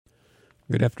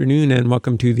Good afternoon and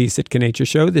welcome to the Sitka Nature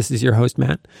Show. This is your host,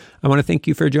 Matt. I want to thank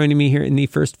you for joining me here in the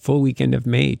first full weekend of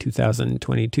May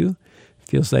 2022.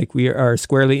 Feels like we are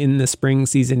squarely in the spring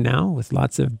season now with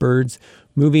lots of birds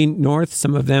moving north,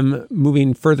 some of them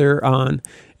moving further on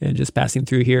and just passing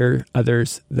through here,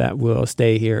 others that will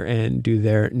stay here and do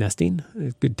their nesting.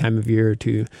 A good time of year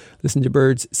to listen to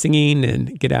birds singing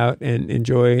and get out and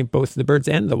enjoy both the birds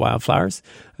and the wildflowers.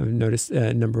 I've noticed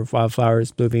a number of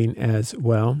wildflowers blooming as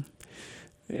well.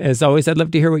 As always, I'd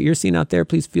love to hear what you're seeing out there.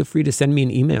 Please feel free to send me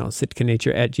an email,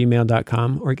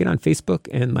 sitkanature@gmail.com, or get on Facebook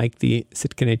and like the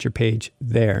Sitka Nature page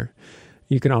there.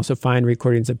 You can also find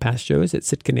recordings of past shows at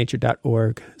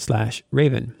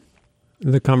sitkanature.org/raven.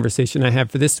 The conversation I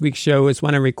have for this week's show is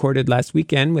one I recorded last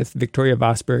weekend with Victoria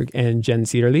Vosburg and Jen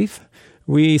Cedarleaf.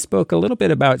 We spoke a little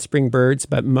bit about spring birds,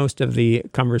 but most of the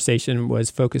conversation was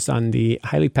focused on the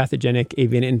highly pathogenic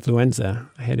avian influenza.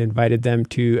 I had invited them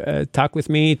to talk with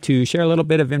me to share a little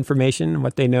bit of information,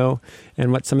 what they know,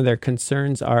 and what some of their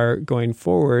concerns are going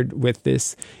forward with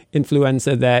this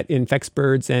influenza that infects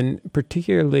birds and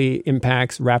particularly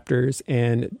impacts raptors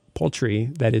and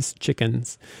poultry, that is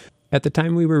chickens. At the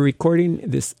time we were recording,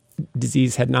 this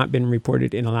disease had not been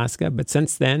reported in Alaska, but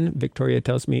since then, Victoria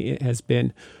tells me it has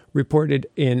been reported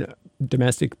in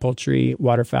domestic poultry,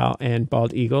 waterfowl, and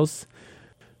bald eagles.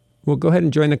 We'll go ahead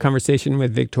and join the conversation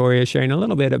with Victoria, sharing a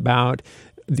little bit about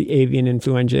the avian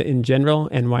influenza in general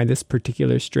and why this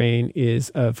particular strain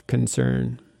is of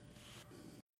concern.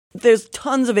 There's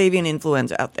tons of avian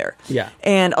influenza out there. Yeah.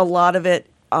 And a lot of it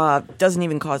doesn't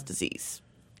even cause disease.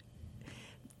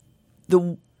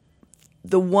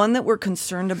 The one that we're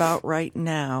concerned about right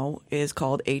now is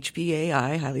called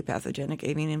HPAI, highly pathogenic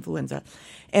avian influenza.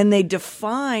 And they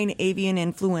define avian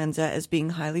influenza as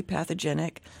being highly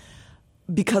pathogenic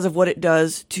because of what it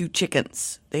does to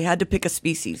chickens. They had to pick a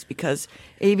species because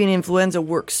avian influenza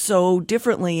works so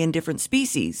differently in different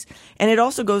species. And it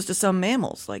also goes to some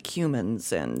mammals like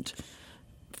humans and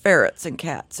ferrets and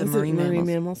cats and marine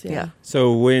mammals. Yeah.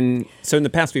 So in the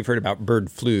past we've heard about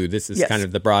bird flu. This is Yes. kind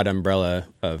of the broad umbrella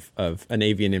of an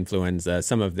avian influenza.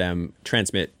 Some of them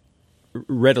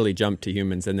readily jump to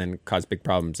humans and then cause big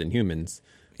problems in humans.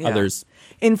 Yeah. Others,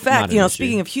 in fact, not an issue.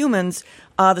 speaking of humans,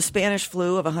 the Spanish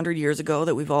flu of 100 years ago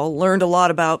that we've all learned a lot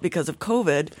about because of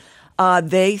COVID,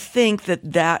 they think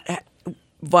that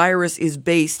virus is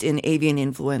based in avian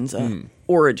influenza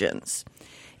origins.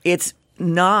 It's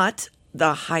not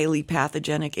the highly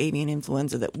pathogenic avian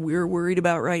influenza that we're worried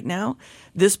about right now.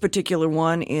 This particular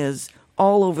one is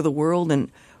all over the world,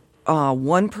 and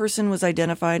one person was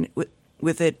identified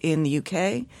with it in the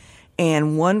UK,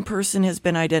 and one person has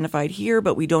been identified here,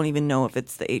 but we don't even know if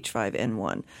it's the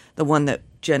H5N1, the one that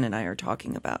Jen and I are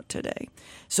talking about today.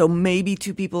 So maybe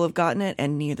two people have gotten it,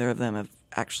 and neither of them have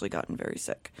actually gotten very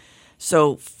sick.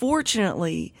 So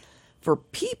fortunately for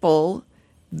people,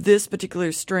 this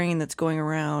particular strain that's going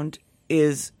around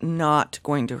is not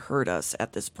going to hurt us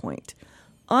at this point.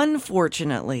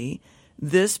 Unfortunately,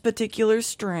 this particular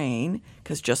strain,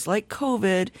 because just like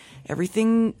COVID,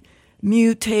 everything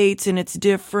mutates and it's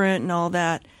different and all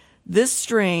that, this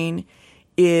strain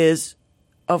is,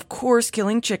 of course,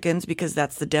 killing chickens because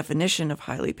that's the definition of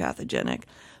highly pathogenic,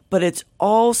 but it's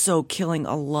also killing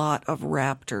a lot of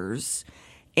raptors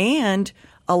and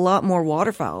a lot more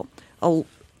waterfowl.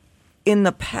 In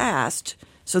the past,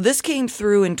 so this came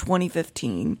through in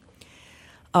 2015.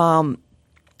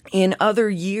 In other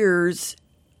years,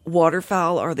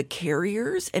 waterfowl are the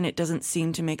carriers, and it doesn't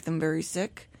seem to make them very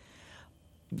sick.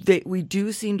 We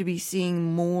do seem to be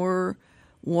seeing more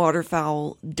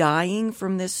waterfowl dying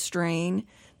from this strain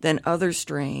than other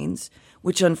strains,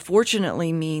 which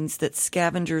unfortunately means that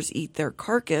scavengers eat their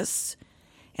carcass,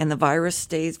 and the virus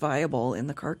stays viable in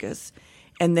the carcass,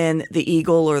 and then the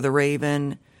eagle or the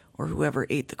raven or whoever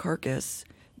ate the carcass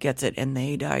gets it, and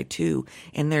they die too.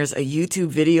 And there's a YouTube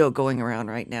video going around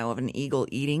right now of an eagle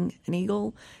eating an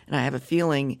eagle, and I have a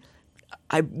feeling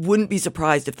I wouldn't be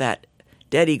surprised if that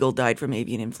dead eagle died from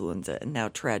avian influenza, and now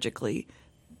tragically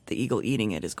the eagle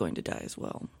eating it is going to die as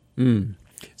well.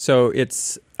 So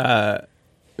it's,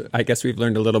 I guess we've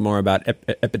learned a little more about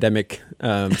epidemic,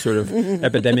 sort of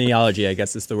epidemiology, I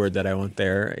guess is the word that I want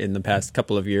there, in the past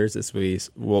couple of years as we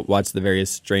watched the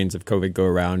various strains of COVID go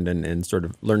around and sort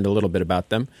of learned a little bit about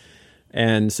them.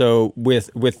 And so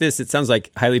with this, it sounds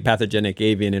like highly pathogenic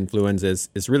avian influenza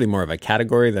is really more of a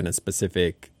category than a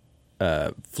specific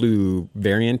flu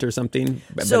variant or something.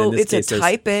 So it's a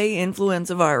type A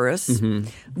influenza virus,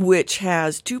 which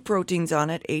has two proteins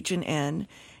on it, H and N,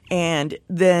 and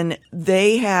then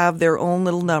they have their own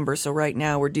little number. So right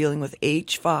now we're dealing with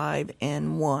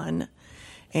H5N1,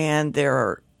 and there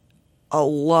are a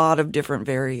lot of different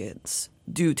variants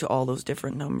due to all those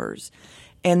different numbers.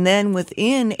 And then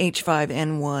within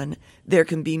H5N1, there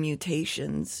can be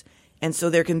mutations. And so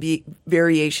there can be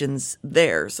variations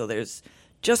there. So there's,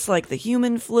 just like the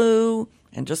human flu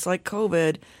and just like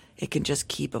COVID, it can just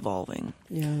keep evolving.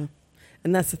 Yeah.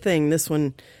 And that's the thing. This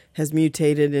one has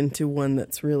mutated into one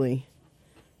that's really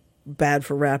bad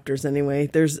for raptors anyway.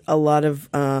 There's a lot of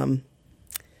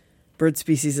bird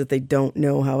species that they don't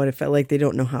know how it affects. Like, they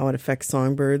don't know how it affects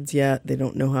songbirds yet. They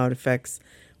don't know how it affects.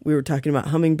 We were talking about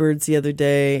hummingbirds the other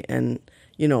day, and,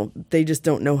 they just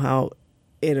don't know how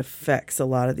it affects a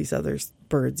lot of these other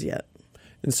birds yet.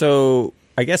 And so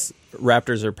I guess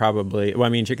raptors are probably,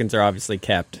 chickens are obviously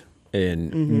kept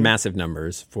in massive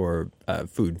numbers for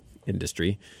food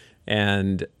industry.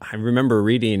 And I remember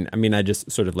reading, I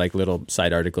just sort of like little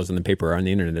side articles in the paper or on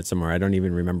the internet somewhere. I don't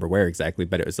even remember where exactly,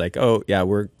 but it was like, oh yeah,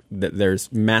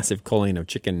 there's massive culling of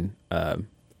chicken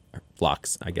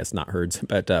flocks, I guess not herds,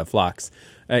 but flocks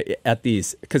at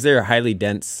these, because they're highly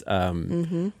dense,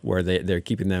 where they're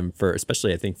keeping them for,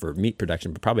 especially I think for meat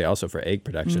production, but probably also for egg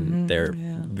production. They're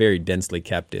very densely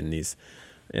kept in these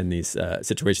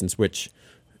situations, which,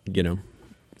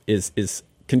 is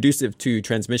conducive to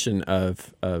transmission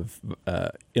of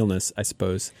illness, I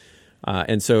suppose.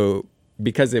 And so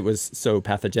because it was so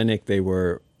pathogenic, they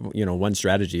were, one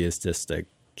strategy is just to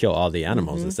kill all the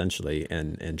animals essentially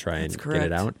and try and get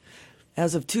it out.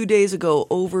 As of 2 days ago,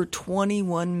 over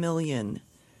 21 million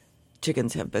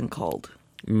chickens have been culled.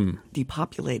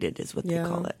 Depopulated is what they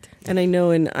call it. And I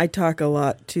know, and I talk a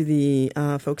lot to the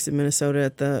folks in Minnesota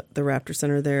at the Raptor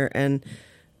Center there, and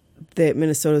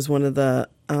Minnesota is one of the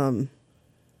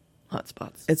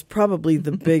hotspots. It's probably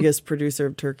the biggest producer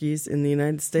of turkeys in the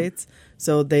United States.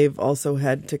 So they've also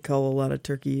had to cull a lot of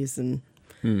turkeys, and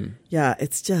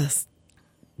it's just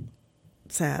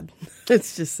sad.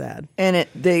 It's just sad. And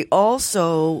they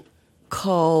also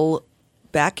cull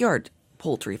backyard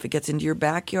poultry if it gets into your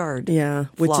backyard. Yeah,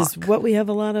 which is what we have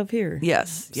a lot of here.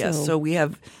 Yes. So we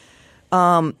have,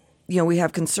 we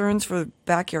have concerns for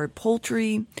backyard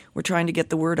poultry. We're trying to get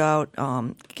the word out,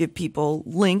 give people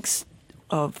links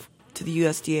to the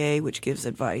USDA, which gives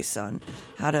advice on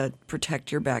how to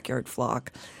protect your backyard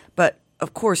flock. But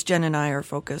of course, Jen and I are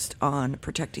focused on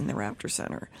protecting the Raptor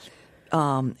Center.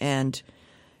 And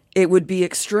it would be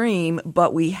extreme,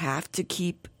 but we have to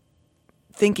keep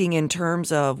thinking in terms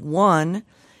of, one,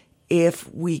 if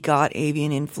we got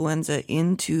avian influenza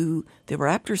into the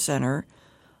Raptor Center,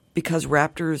 because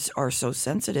raptors are so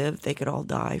sensitive, they could all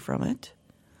die from it.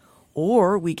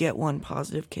 Or we get one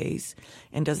positive case,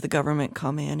 and does the government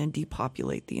come in and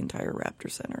depopulate the entire Raptor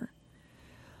Center?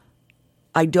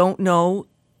 I don't know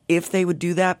if they would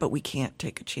do that, but we can't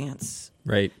take a chance.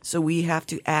 Right. So we have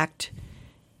to act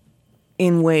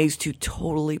in ways to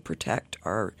totally protect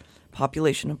our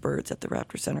population of birds at the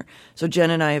Raptor Center. So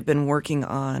Jen and I have been working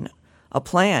on a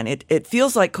plan. It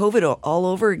feels like COVID all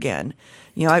over again.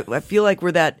 I feel like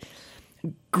we're that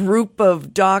group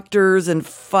of doctors and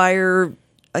fire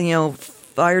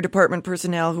department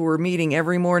personnel who were meeting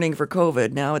every morning for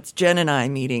COVID. Now it's Jen and I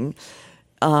meeting,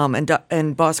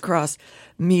 and Boss Cross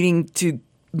meeting to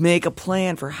make a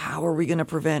plan for how are we going to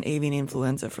prevent avian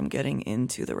influenza from getting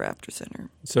into the Raptor Center.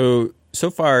 So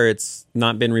far, it's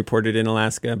not been reported in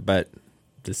Alaska, but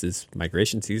this is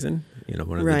migration season.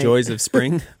 One of the joys of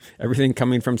spring, everything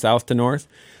coming from south to north.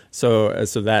 So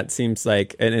that seems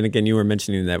like, and again, you were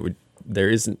mentioning that there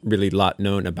isn't really a lot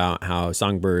known about how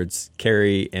songbirds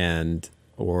carry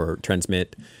or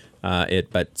transmit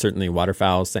it, but certainly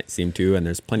waterfowl seem to, and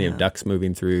there's plenty of ducks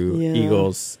moving through,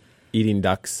 eagles eating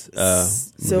ducks.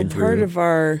 So part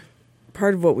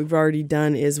of what we've already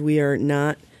done is we are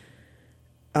not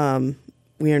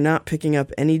picking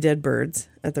up any dead birds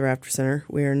at the Raptor Center.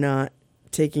 We are not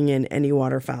taking in any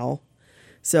waterfowl.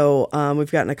 So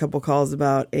we've gotten a couple calls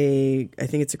about I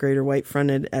think it's a greater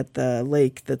white-fronted at the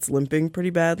lake that's limping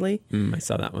pretty badly. I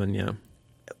saw that one, yeah.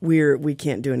 We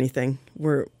can't do anything.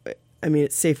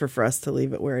 It's safer for us to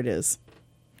leave it where it is.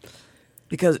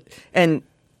 And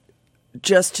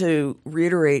just to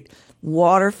reiterate,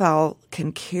 waterfowl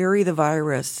can carry the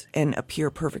virus and appear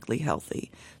perfectly healthy.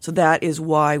 So that is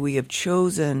why we have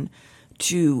chosen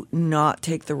to not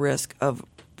take the risk of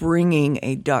bringing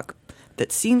a duck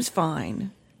that seems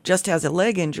fine, just has a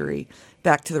leg injury,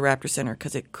 back to the Raptor Center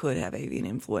because it could have avian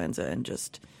influenza and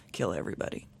just kill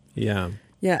everybody. Yeah.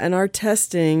 Yeah, and our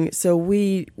testing, so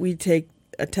we take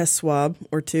a test swab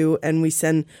or two, and we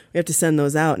have to send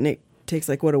those out, and it takes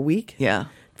a week? Yeah.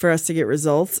 For us to get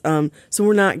results. So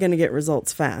we're not going to get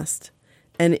results fast.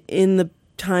 And in the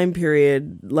time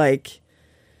period,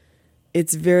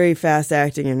 it's very fast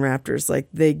acting in raptors.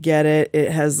 They get it.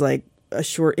 It has a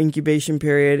short incubation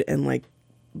period, and like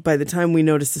by the time we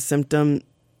notice a symptom,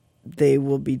 they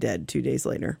will be dead 2 days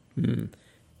later.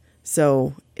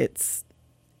 So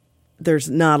there's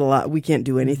not a lot. We can't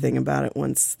do anything about it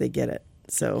once they get it.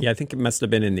 So yeah, I think it must have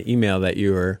been in the email that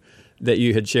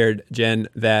you had shared, Jen,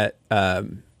 that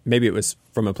maybe it was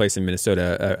from a place in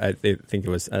Minnesota. I think it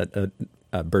was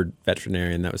a bird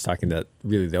veterinarian that was talking that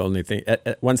really the only thing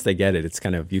once they get it, it's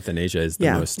kind of euthanasia is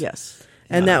the most. Yes.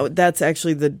 And that's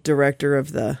actually the director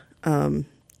of the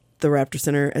Raptor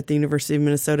Center at the University of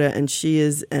Minnesota, and she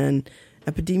is an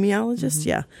epidemiologist.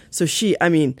 Yeah. So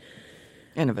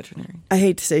and a veterinarian. I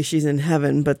hate to say she's in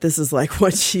heaven, but this is like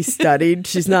what she studied.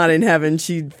 She's not in heaven.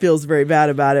 She feels very bad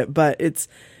about it, but it's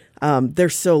they're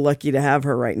so lucky to have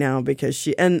her right now because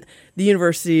and the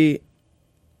university.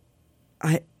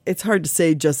 It's hard to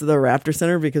say just the Raptor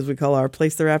Center because we call our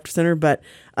place the Raptor Center, but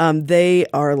they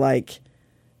are like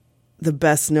the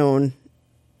best known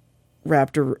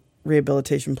raptor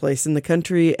rehabilitation place in the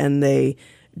country, and they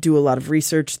do a lot of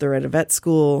research. They're at a vet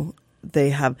school.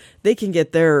 They can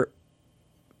get their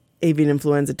avian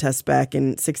influenza tests back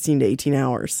in 16 to 18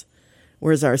 hours,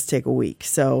 whereas ours take a week.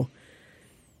 So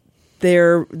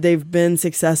they've been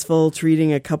successful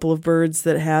treating a couple of birds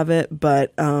that have it,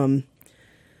 but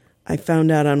I found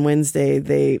out on Wednesday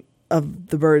of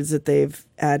the birds that they've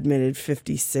admitted,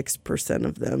 56%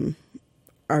 of them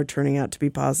are turning out to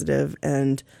be positive,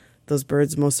 and those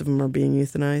birds, most of them are being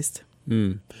euthanized.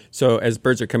 So as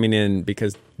birds are coming in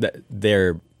because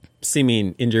they're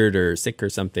seeming injured or sick or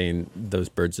something, those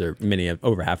birds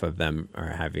over half of them are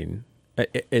having.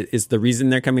 Is the reason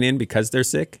they're coming in because they're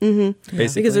sick? Mm-hmm.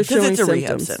 Basically, because they're showing it's a symptoms.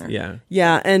 rehab center.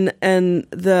 Yeah, and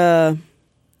the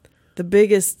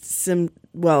biggest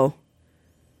well,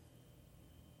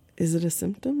 is it a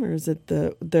symptom or is it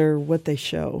what they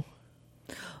show?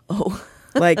 Oh,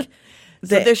 like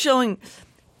they're showing.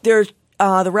 The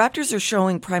raptors are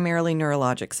showing primarily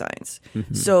neurologic signs.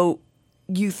 Mm-hmm. So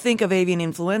you think of avian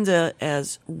influenza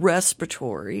as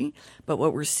respiratory, but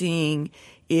what we're seeing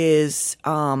is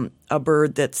a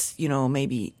bird that's,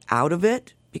 maybe out of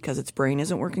it because its brain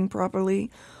isn't working properly,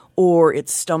 or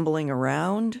it's stumbling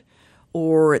around,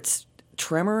 or it's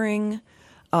tremoring.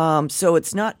 So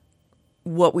it's not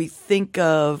what we think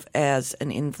of as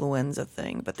an influenza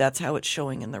thing, but that's how it's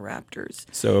showing in the raptors.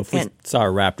 So if we saw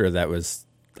a raptor that was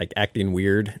like acting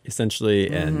weird, essentially,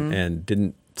 and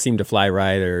didn't seem to fly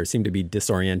right or seemed to be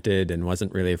disoriented and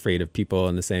wasn't really afraid of people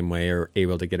in the same way or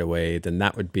able to get away, then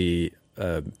that would be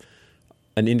an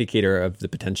indicator of the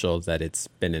potential that it's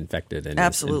been infected and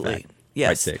absolutely, is in fact yes,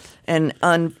 quite sick.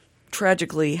 And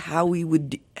tragically, how we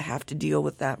would have to deal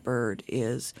with that bird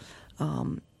is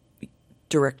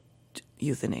direct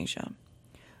euthanasia,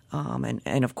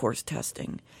 and of course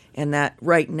testing. And that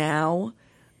right now,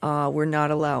 we're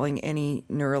not allowing any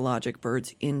neurologic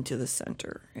birds into the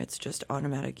center. It's just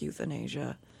automatic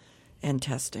euthanasia and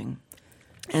testing.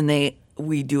 And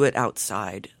we do it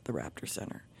outside the Raptor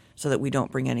Center so that we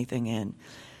don't bring anything in.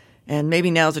 And maybe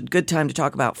now's a good time to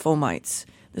talk about fomites.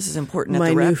 This is important at the Raptor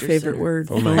Center. My new favorite word,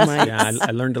 fomites. Yeah,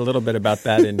 I learned a little bit about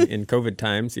that in COVID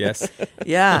times, yes.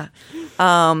 Yeah.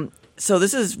 So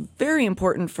this is very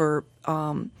important for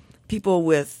people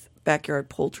with backyard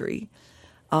poultry.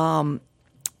 Avian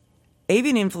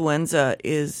influenza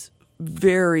is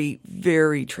very,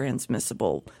 very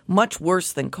transmissible, much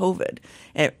worse than COVID.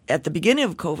 At the beginning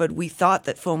of COVID, we thought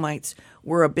that fomites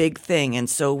were a big thing, and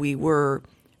so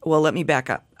let me back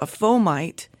up. A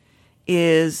fomite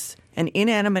is an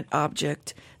inanimate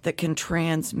object that can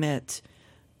transmit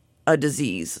a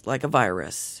disease, like a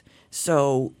virus.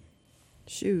 So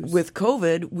shoes. With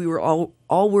COVID, we were all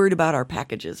worried about our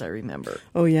packages, I remember.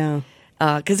 Oh, yeah.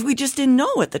 Because we just didn't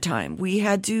know at the time. We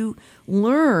had to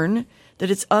learn that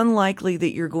it's unlikely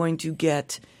that you're going to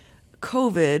get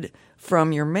COVID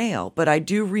from your mail. But I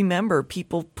do remember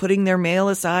people putting their mail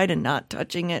aside and not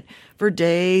touching it for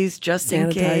days just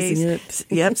in case. It.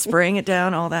 Yep, spraying it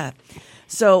down, all that.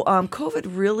 So COVID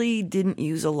really didn't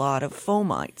use a lot of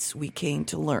fomites, we came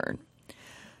to learn.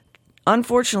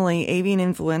 Unfortunately, avian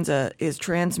influenza is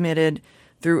transmitted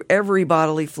through every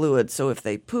bodily fluid. So if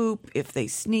they poop, if they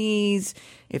sneeze,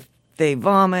 if they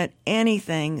vomit,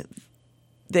 anything,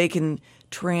 they can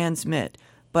transmit.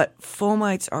 But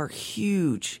fomites are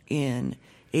huge in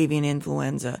avian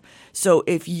influenza. So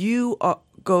if you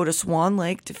go to Swan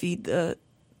Lake to feed the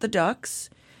ducks,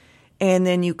 and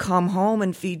then you come home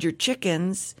and feed your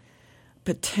chickens,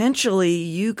 potentially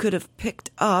you could have picked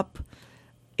up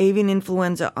avian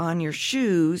influenza on your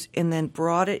shoes and then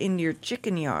brought it into your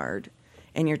chicken yard,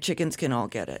 and your chickens can all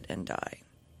get it and die.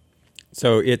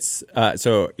 So it's I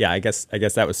guess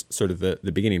that was sort of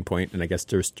the beginning point, and I guess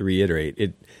just to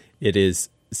reiterate, it is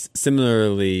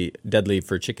similarly deadly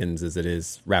for chickens as it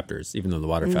is raptors, even though the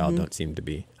waterfowl don't seem to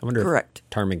be. I wonder Correct. if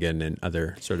ptarmigan and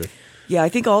other sort of... Yeah, I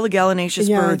think all the gallinaceous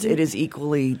Yeah, I birds, think- it is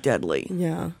equally deadly.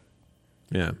 Yeah.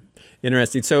 Yeah.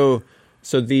 Interesting. So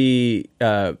the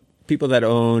people that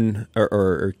own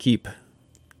or keep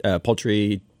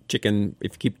poultry, chicken,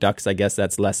 if you keep ducks, I guess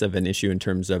that's less of an issue in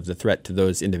terms of the threat to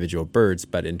those individual birds,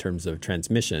 but in terms of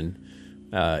transmission,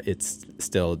 it's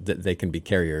still they can be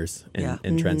carriers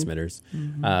and transmitters.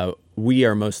 We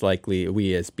are most likely,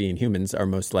 we as being humans are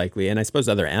most likely, and I suppose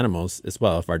other animals as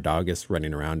well. If our dog is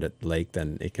running around at the lake,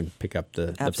 then it can pick up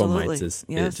the fomites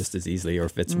Yes. just as easily, or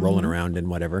if it's rolling around in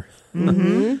whatever.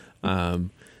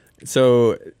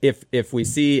 So if we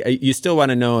see, you still want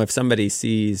to know if somebody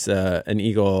sees an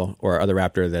eagle or other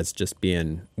raptor that's just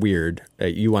being weird,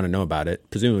 you want to know about it.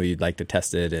 Presumably you'd like to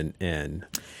test it and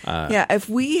Yeah,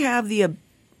 if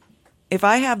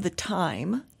I have the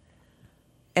time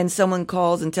and someone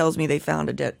calls and tells me they found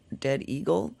a dead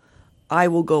eagle, I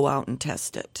will go out and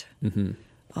test it.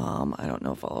 I don't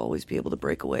know if I'll always be able to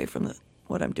break away from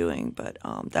what I'm doing, but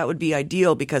that would be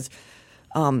ideal because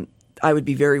I would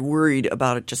be very worried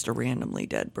about it, just a randomly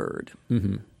dead bird.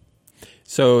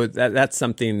 So that's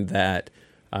something that,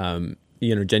 Jen,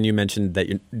 you mentioned that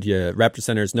your Raptor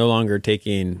Center is no longer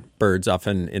taking birds.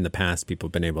 Often in the past, people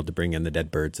have been able to bring in the dead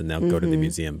birds and they'll go to the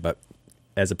museum. But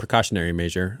as a precautionary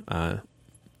measure,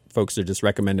 folks are just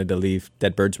recommended to leave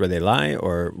dead birds where they lie,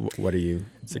 or what are you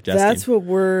suggesting? That's what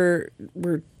we're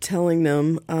telling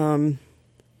them.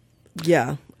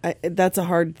 That's a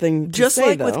hard thing to Just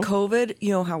say, like though. with COVID, you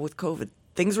know how with COVID,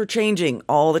 things were changing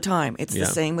all the time. It's the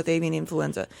same with avian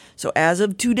influenza. So as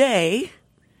of today,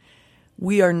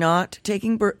 we are not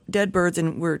taking dead birds,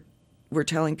 and we're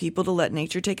telling people to let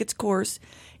nature take its course.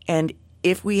 And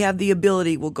if we have the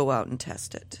ability, we'll go out and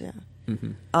test it. Yeah.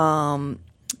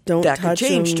 That could touch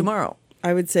change them. tomorrow.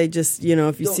 I would say just,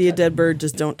 if you see a dead bird,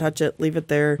 just don't touch it. Leave it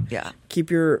there. Yeah.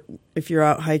 If you're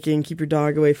out hiking, keep your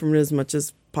dog away from it as much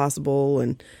as possible.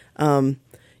 And,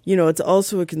 it's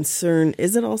also a concern.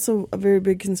 Is it also a very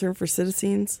big concern for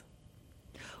citizens?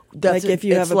 Like if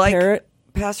you have a parrot?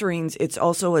 Passerines, it's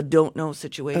also a don't know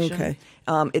situation. Okay.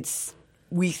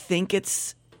 We think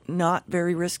it's not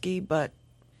very risky, but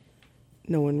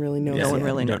No one really knows. No one yet.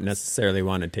 really knows. Don't necessarily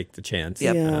want to take the chance.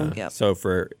 Yep. Yeah. Yep. So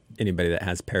for anybody that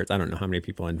has parrots, I don't know how many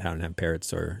people in town have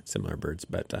parrots or similar birds,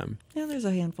 but Yeah, there's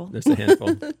a handful. there's a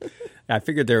handful. I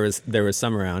figured there was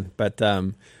some around, but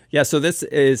so this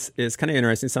is kind of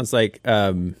interesting. Sounds like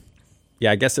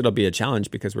I guess it'll be a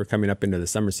challenge because we're coming up into the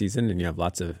summer season and you have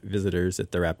lots of visitors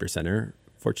at the Raptor Center.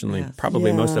 Fortunately, Yes.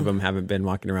 probably most Yeah. of them haven't been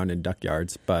walking around in duck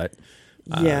yards, but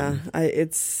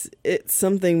It's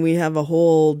something we have a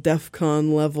whole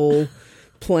DEFCON level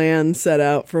plan set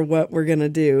out for what we're gonna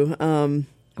do. Are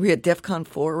we at DEFCON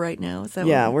 4 right now? Is that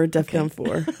Yeah, what we're at DEFCON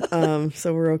 4,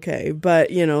 so we're okay. But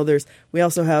we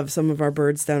also have some of our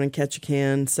birds down in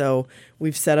Ketchikan, so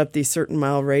we've set up these certain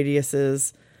mile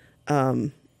radiuses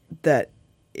that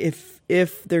if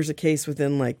there's a case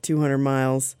within like 200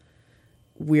 miles,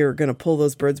 we're going to pull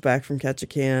those birds back from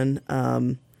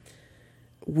Ketchikan.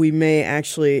 We may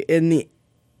actually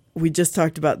we just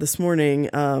talked about this morning.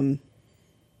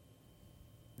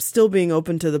 Still being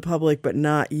open to the public, but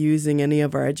not using any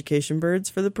of our education birds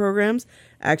for the programs,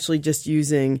 actually just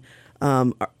using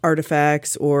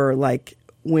artifacts or like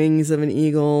wings of an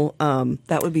eagle.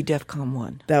 that would be DEFCON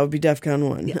 1. That would be DEFCON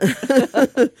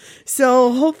 1.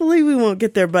 So hopefully we won't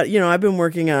get there. But, I've been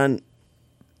working on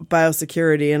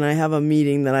biosecurity, and I have a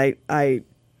meeting that I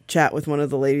chat with one of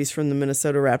the ladies from the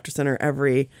Minnesota Raptor Center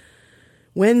every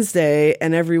Wednesday.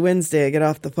 And every Wednesday I get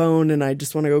off the phone and I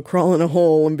just want to go crawl in a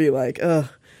hole and be like, ugh.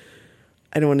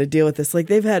 I don't want to deal with this. Like,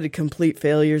 they've had complete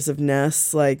failures of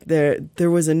nests. Like, there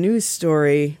was a news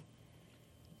story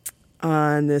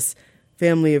on this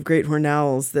family of great horned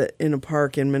owls that in a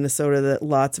park in Minnesota that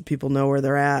lots of people know where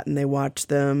they're at, and they watch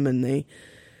them and they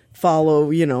follow,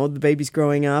 the babies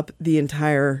growing up. The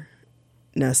entire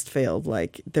nest failed.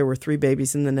 Like, there were 3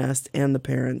 babies in the nest and the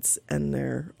parents, and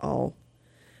they're all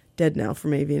dead now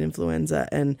from avian influenza.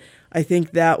 And I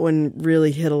think that one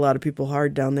really hit a lot of people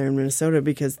hard down there in Minnesota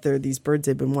because they're these birds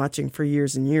they've been watching for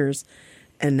years and years,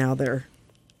 and now they're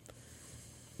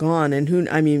gone.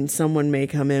 And someone may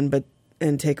come in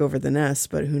and take over the nest,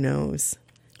 but who knows?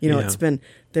 Yeah.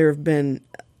 There have been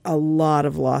a lot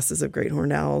of losses of great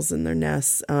horned owls in their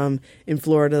nests. In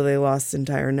Florida, they lost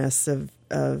entire nests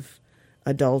of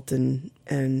adult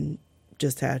and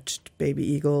just hatched baby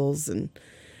eagles, and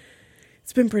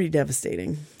it's been pretty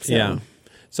devastating. So. Yeah.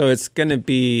 So it's going to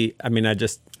be,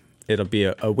 it'll be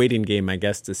a waiting game, I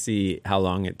guess, to see how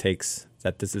long it takes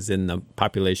that this is in the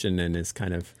population and is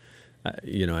kind of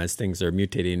as things are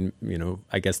mutating,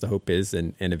 I guess the hope is,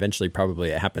 and eventually probably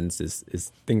it happens,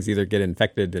 is things either get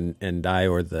infected and die,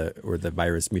 or the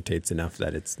virus mutates enough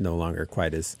that it's no longer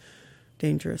quite as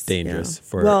dangerous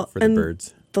for the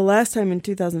birds. The last time in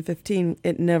 2015,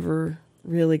 it never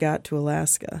really got to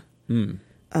Alaska.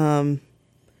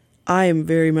 I am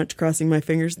very much crossing my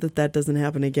fingers that doesn't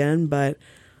happen again, but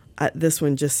this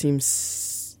one just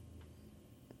seems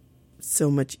so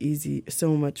much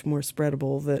more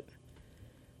spreadable that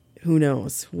who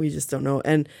knows? We just don't know.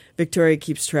 And Victoria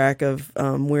keeps track of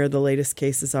where the latest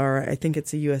cases are. I think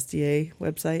it's a USDA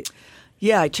website.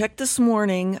 Yeah, I checked this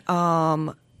morning.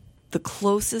 The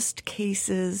closest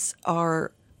cases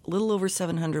are a little over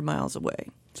 700 miles away.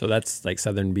 So that's like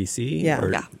southern BC?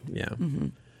 Yeah. Yeah.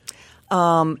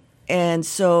 Mm-hmm. And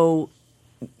so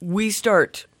we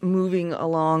start moving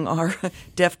along our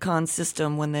DEFCON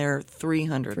system when they're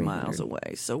 300 miles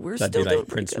away. So we're That'd still be doing like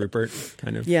Prince good. Rupert,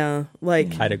 kind of? Yeah,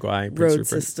 like Haida Gwaii, Prince road Rupert.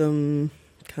 system,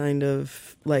 kind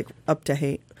of like up to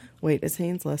Haines. Wait, is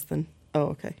Haines less than? Oh,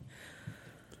 okay.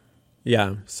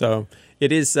 Yeah, so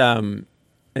it is an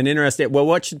interesting. Well,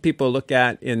 what should people look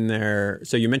at in their?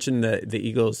 So you mentioned the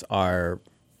eagles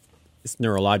it's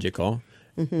neurological.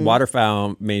 Mm-hmm.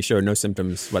 Waterfowl may show no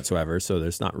symptoms whatsoever, so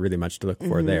there's not really much to look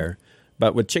for there.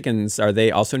 But with chickens, are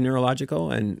they also neurological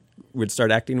and would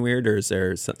start acting weird, or is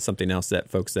there something else that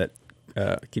folks that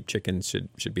keep chickens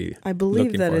should be? I believe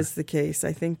looking that for? is the case.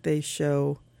 I think they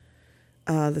show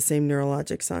the same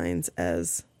neurologic signs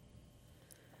as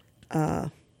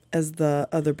the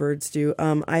other birds do.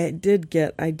 I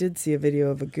did see a video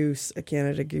of a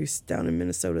Canada goose down in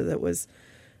Minnesota that was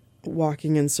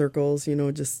walking in circles,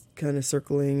 just kind of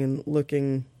circling and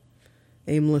looking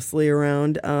aimlessly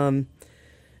around.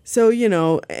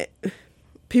 So,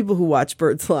 people who watch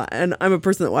birds a lot, and I'm a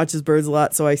person that watches birds a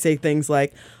lot, so I say things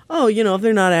like, oh, if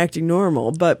they're not acting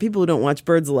normal, but people who don't watch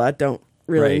birds a lot don't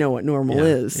really know what normal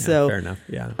is. Yeah, so fair enough.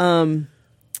 Yeah.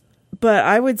 But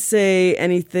I would say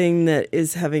anything that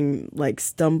is having like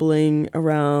stumbling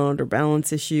around or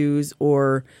balance issues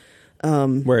or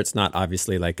where it's not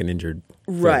obviously like an injured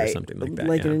foot or something like that.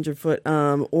 Like an injured foot,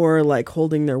 or like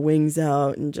holding their wings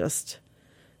out and just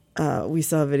we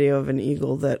saw a video of an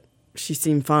eagle that she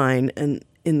seemed fine and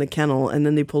in the kennel, and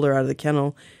then they pulled her out of the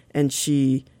kennel and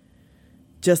she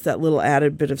just that little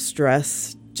added bit of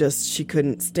stress, she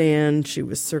couldn't stand, she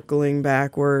was circling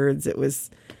backwards.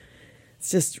 It's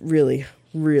just really,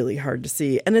 really hard to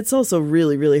see. And it's also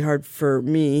really, really hard for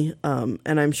me, and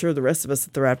I'm sure the rest of us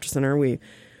at the Raptor Center,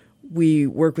 we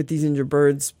work with these injured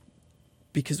birds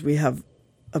because we have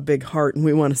a big heart and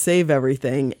we want to save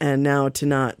everything. And now to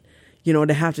not,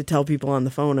 to have to tell people on the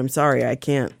phone, I'm sorry, I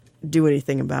can't do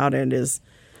anything about it it's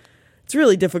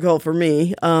really difficult for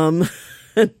me.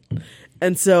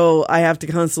 And so I have to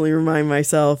constantly remind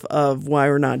myself of why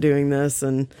we're not doing this.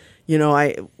 And,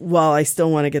 while I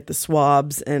still want to get the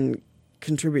swabs and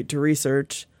contribute to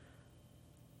research,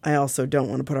 I also don't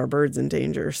want to put our birds in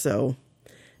danger. So,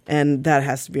 and that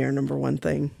has to be our number one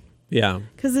thing. Yeah.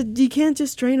 Because you can't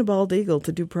just train a bald eagle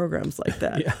to do programs like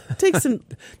that. Yeah. It takes a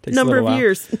Takes number a little of while.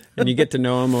 years. And you get to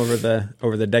know them over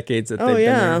the decades that they've been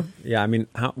there. Yeah. I mean,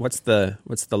 what's the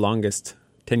longest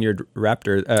tenured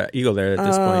raptor eagle there at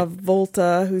this point?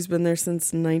 Volta, who's been there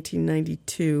since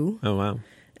 1992. Oh, wow.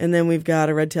 And then we've got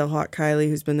a red-tailed hawk Kylie,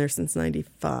 who's been there since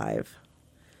 95.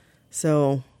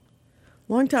 So,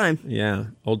 long time. Yeah.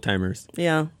 Old timers.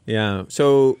 Yeah. Yeah.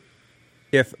 So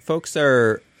if folks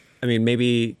are,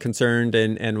 maybe concerned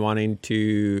and wanting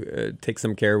to take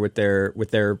some care with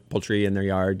their poultry in their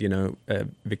yard,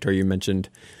 Victoria, you mentioned,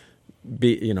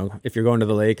 if you're going to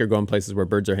the lake or going places where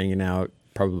birds are hanging out,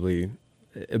 probably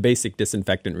a basic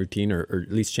disinfectant routine or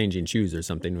at least changing shoes or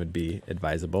something would be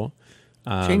advisable.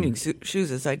 Changing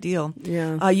shoes is ideal.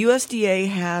 Yeah. USDA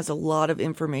has a lot of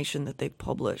information that they've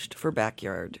published for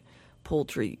backyard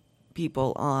poultry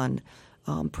people on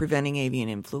preventing avian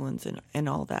influenza and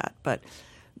all that. But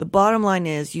the bottom line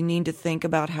is you need to think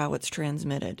about how it's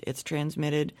transmitted. It's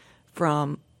transmitted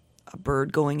from a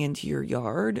bird going into your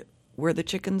yard where the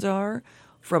chickens are,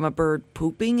 from a bird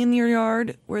pooping in your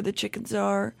yard where the chickens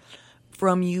are,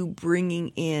 from you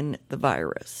bringing in the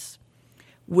virus,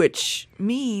 which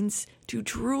means to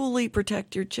truly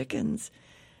protect your chickens,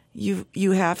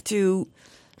 you have to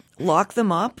lock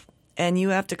them up and you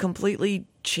have to completely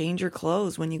change your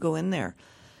clothes when you go in there.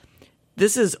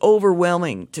 This is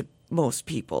overwhelming to most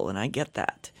people, and I get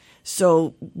that.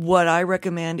 So what I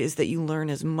recommend is that you learn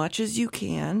as much as you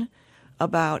can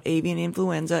about avian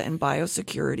influenza and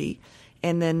biosecurity,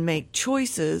 and then make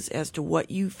choices as to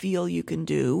what you feel you can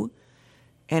do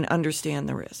and understand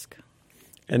the risk.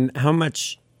 And how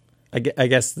much I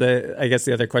guess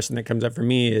the other question that comes up for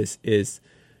me is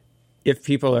if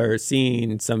people are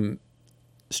seeing some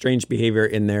strange behavior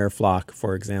in their flock,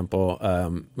 for example,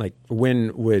 like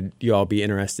when would you all be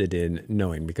interested in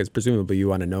knowing? Because presumably you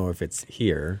want to know if it's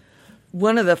here.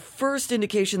 One of the first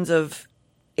indications of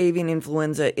avian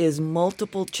influenza is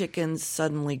multiple chickens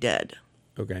suddenly dead.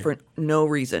 Okay. For no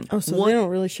reason. Oh, so they don't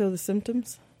really show the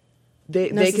symptoms? They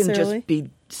can just be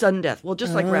sudden death. Well,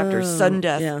 just like raptors, sudden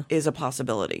death is a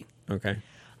possibility. Okay.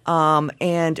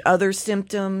 And other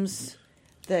symptoms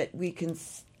that we can...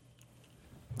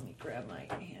 Let me grab my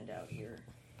handout here.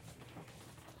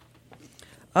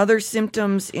 Other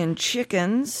symptoms in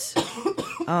chickens,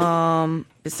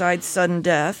 besides sudden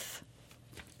death,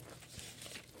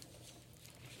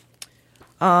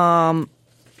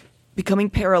 becoming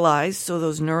paralyzed, so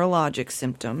those neurologic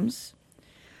symptoms,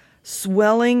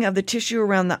 swelling of the tissue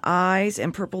around the eyes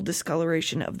and purple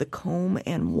discoloration of the comb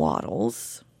and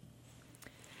wattles,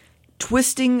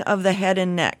 twisting of the head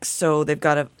and neck. So they've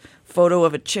got a photo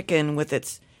of a chicken with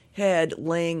its head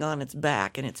laying on its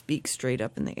back and its beak straight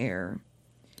up in the air.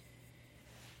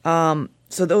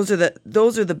 So those are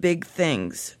the big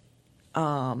things.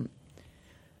 So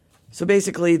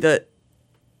basically the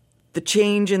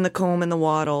change in the comb and the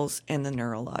wattles and the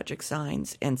neurologic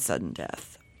signs and sudden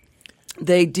death.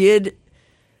 They did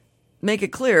make it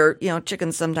clear,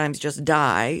 chickens sometimes just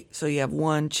die. So you have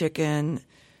one chicken,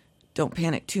 don't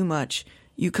panic too much.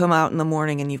 You come out in the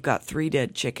morning and you've got 3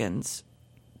 dead chickens.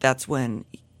 That's when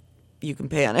you can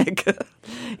panic.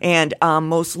 And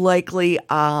most likely,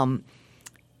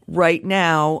 right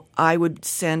now, I would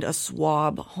send a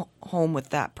swab home with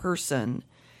that person,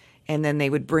 and then they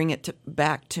would bring it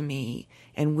back to me,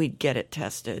 and we'd get it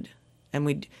tested, and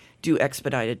we'd do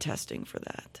expedited testing for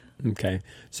that. Okay.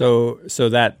 So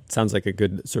that sounds like a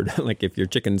good sort of, like, if your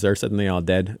chickens are suddenly all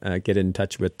dead, get in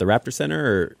touch with the Raptor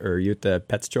Center or you at the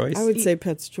Pet's Choice? I would say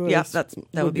Pet's Choice. Yeah,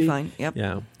 that would be fine. Yep.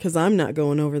 Yeah. Because I'm not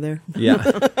going over there. Yeah.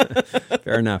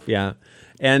 Fair enough. Yeah.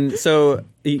 And so,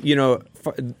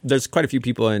 there's quite a few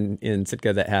people in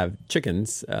Sitka that have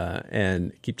chickens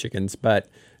and keep chickens, but,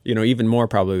 even more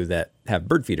probably that have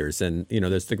bird feeders. And,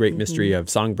 there's the great mystery of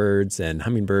songbirds and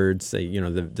hummingbirds,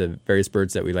 the various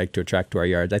birds that we like to attract to our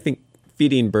yards. I think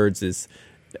feeding birds is,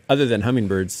 other than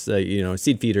hummingbirds,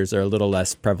 seed feeders are a little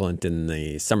less prevalent in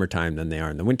the summertime than they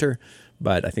are in the winter.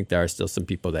 But I think there are still some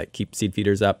people that keep seed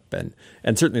feeders up. And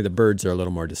certainly the birds are a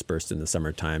little more dispersed in the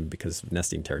summertime because of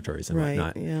nesting territories and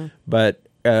whatnot. Yeah. But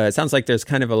it sounds like there's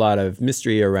kind of a lot of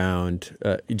mystery around,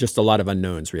 just a lot of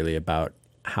unknowns really about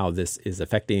how this is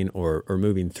affecting or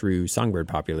moving through songbird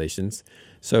populations.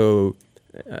 So,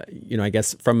 I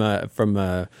guess from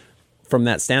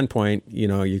that standpoint,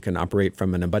 you can operate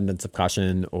from an abundance of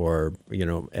caution or,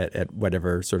 at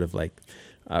whatever sort of like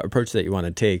approach that you want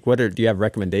to take. Do you have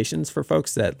recommendations for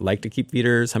folks that like to keep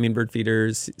feeders, hummingbird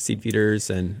feeders, seed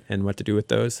feeders, and what to do with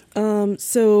those?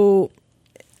 So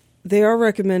they are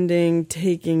recommending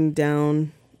taking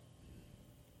down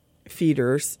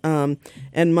feeders.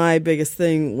 And my biggest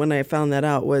thing when I found that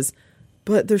out was,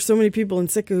 but there's so many people in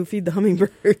Sitka who feed the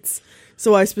hummingbirds.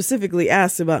 So I specifically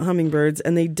asked about hummingbirds,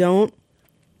 and they don't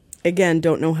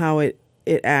know how it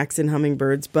acts in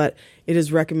hummingbirds, but it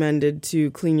is recommended to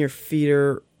clean your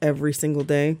feeder every single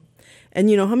day. And,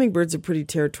 hummingbirds are pretty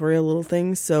territorial little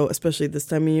things, so especially this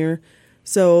time of year.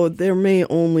 So there may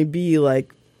only be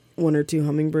like 1 or 2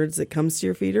 hummingbirds that comes to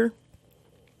your feeder.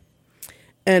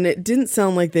 And it didn't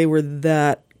sound like they were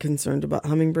that concerned about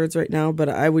hummingbirds right now, but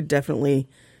I would definitely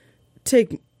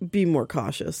be more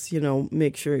cautious,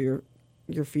 make sure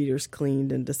your feeder's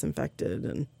cleaned and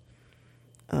disinfected,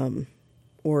 and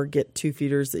or get 2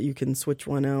 feeders that you can switch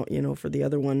one out, for the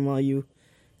other one while you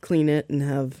clean it, and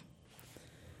have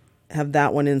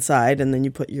that one inside, and then you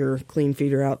put your clean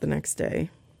feeder out the next day.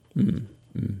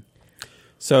 Mm-hmm.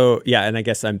 So, yeah, and I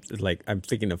guess I'm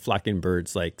thinking of flocking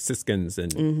birds like siskins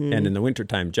and in the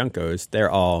wintertime juncos.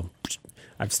 They're all,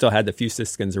 I've still had the few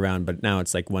siskins around, but now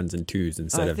it's like 1s and 2s instead of 10s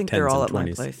and 20s. I think they're all at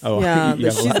my place. Oh, yeah,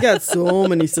 but she's got so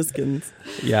many siskins.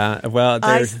 Yeah, well,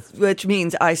 which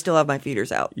means I still have my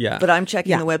feeders out. Yeah. But I'm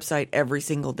checking the website every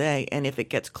single day, and if it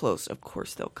gets close, of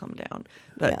course they'll come down.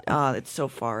 But it's so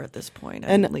far at this point,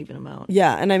 I'm leaving them out.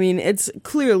 Yeah, and I mean, it's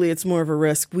more of a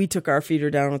risk. We took our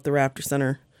feeder down at the Raptor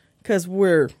Center because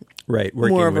we're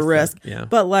more of a risk. Yeah.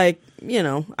 But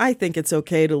I think it's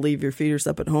okay to leave your feeders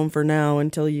up at home for now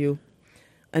until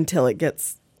it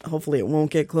gets, hopefully it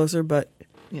won't get closer, but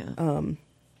I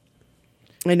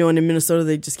know in Minnesota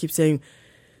they just keep saying,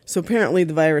 so apparently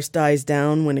the virus dies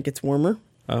down when it gets warmer.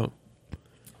 Oh.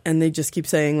 And they just keep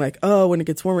saying when it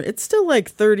gets warmer. It's still like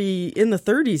 30, in the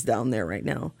 30s down there right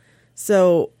now.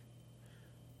 So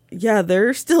yeah,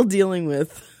 they're still dealing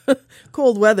with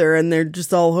cold weather, and they're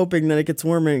just all hoping that it gets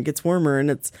warmer and it gets warmer.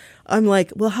 And I'm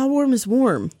like, well, how warm is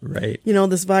warm? Right. You know,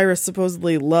 this virus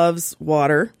supposedly loves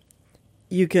water.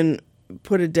 You can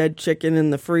put a dead chicken in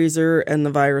the freezer and the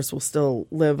virus will still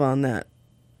live on that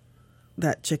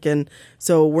chicken.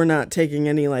 So we're not taking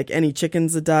any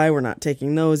chickens that die. We're not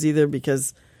taking those either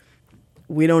because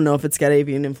we don't know if it's got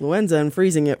avian influenza, and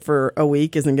freezing it for a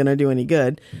week isn't going to do any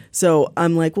good. So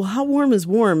I'm like, well, how warm is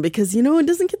warm? Because, it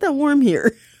doesn't get that warm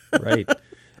here. Right.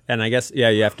 And I guess,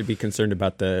 you have to be concerned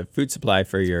about the food supply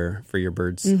for your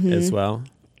birds as well.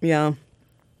 Yeah.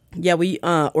 Yeah, we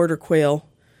order quail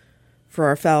for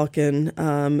our falcon,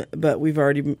 but we've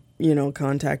already,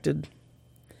 contacted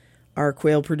our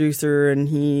quail producer, and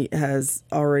he is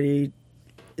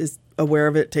aware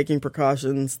of it, taking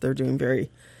precautions. They're doing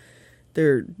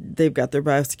they've got their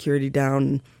biosecurity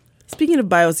down. Speaking of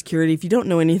biosecurity, if you don't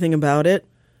know anything about it,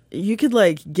 you could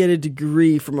get a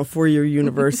degree from a 4-year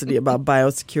university about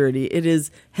biosecurity. It is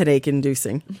headache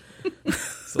inducing.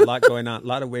 There's a lot going on, a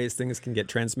lot of ways things can get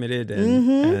transmitted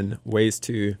and ways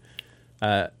to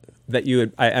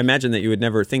that I imagine that you would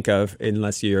never think of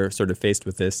unless you're sort of faced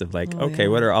with this of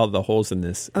what are all the holes in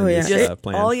this,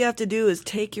 plan? All you have to do is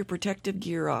take your protective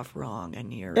gear off wrong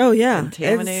and you're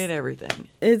contaminated everything.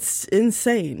 It's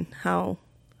insane how,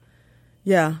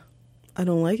 I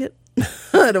don't like it.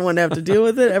 I don't want to have to deal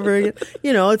with it ever again.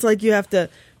 It's like you have to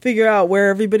figure out where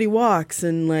everybody walks,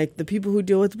 and the people who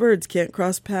deal with birds can't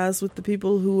cross paths with the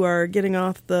people who are getting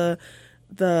off the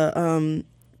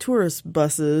tourist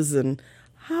buses. And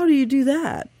how do you do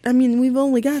that? I mean, we've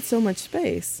only got so much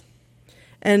space.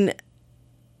 And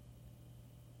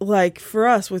for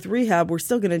us with rehab, we're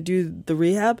still going to do the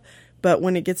rehab, but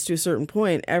when it gets to a certain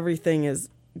point, everything is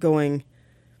going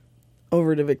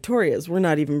over to Victoria's. We're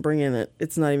not even bringing it.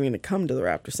 It's not even going to come to the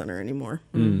Raptor Center anymore.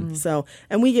 Mm-hmm. So,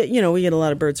 and we get a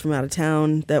lot of birds from out of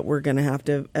town that we're going to have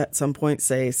to at some point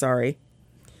say, sorry,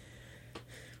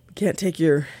 we can't take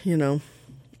your,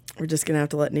 we're just going to have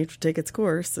to let nature take its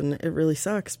course. And it really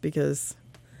sucks because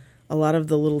a lot of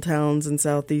the little towns in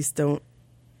Southeast don't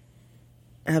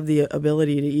have the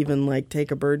ability to even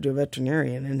take a bird to a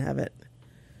veterinarian and have it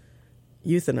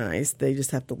euthanized. They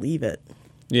just have to leave it.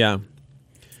 Yeah.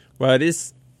 Well, it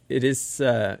is.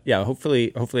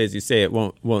 Hopefully, as you say, it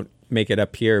won't make it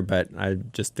up here. But I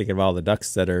just think of all the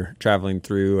ducks that are traveling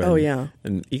through. And,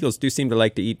 and eagles do seem to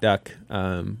like to eat duck.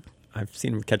 I've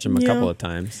seen them catch them a couple of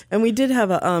times. And we did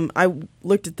have I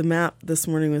looked at the map this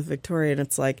morning with Victoria, and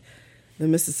it's the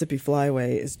Mississippi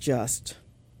Flyway is just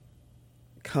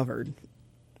covered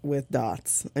with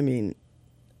dots. I mean,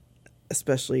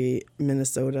 especially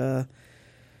Minnesota,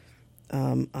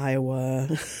 Iowa,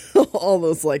 all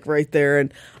those right there.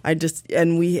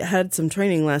 And we had some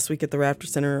training last week at the Raptor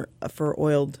Center for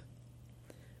oiled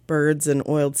birds and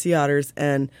oiled sea otters.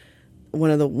 And one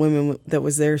of the women that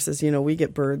was there says, we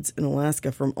get birds in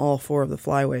Alaska from all 4 of the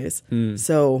flyways. Mm.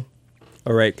 So.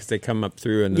 Oh, right. Because they come up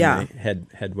through and then they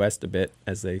head west a bit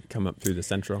as they come up through the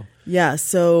central. Yeah.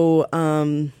 So,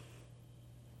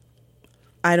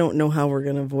 I don't know how we're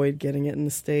going to avoid getting it in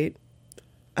the state.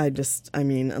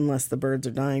 Unless the birds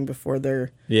are dying before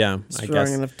they're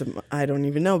strong enough to, I don't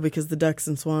even know, because the ducks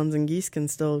and swans and geese can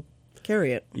still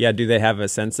carry it. Yeah. Do they have a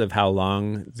sense of how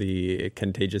long the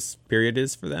contagious period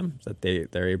is for them, that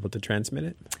they're able to transmit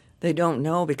it? They don't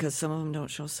know because some of them don't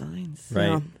show signs.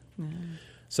 Right. Yeah.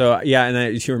 So,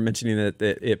 and you were mentioning that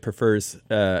it prefers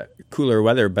cooler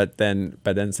weather, but then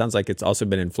it sounds like it's also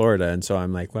been in Florida. And so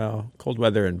I'm like, well, cold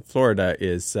weather in Florida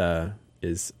is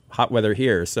hot weather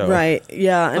here. So right.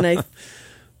 Yeah. And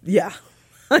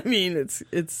I mean,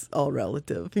 it's all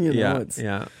relative,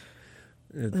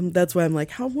 that's why I'm like,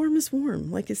 how warm is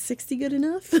warm? Is 60 good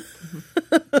enough?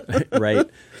 Right.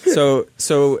 So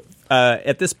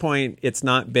at this point, it's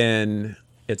not been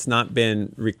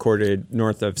recorded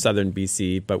north of southern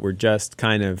BC, but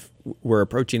we're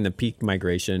approaching the peak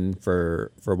migration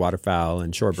for waterfowl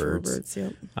and shorebirds.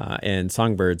 Yep. And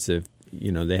songbirds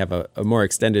they have a more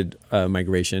extended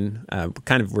migration.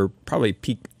 We're probably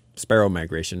peak sparrow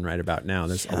migration right about now.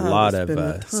 There's a lot of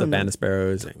Savannah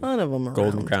sparrows and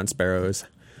golden crown sparrows.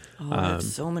 Oh, I have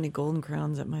so many golden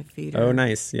crowns at my feeder. Oh,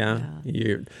 nice. Yeah.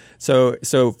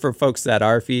 So for folks that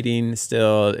are feeding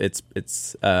still,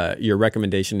 it's your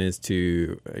recommendation is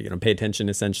to pay attention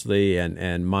essentially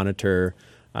and monitor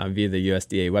via the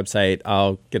USDA website.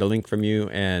 I'll get a link from you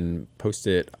and post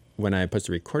it when I post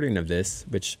a recording of this,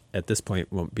 which at this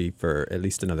point won't be for at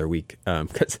least another week,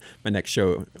 because my next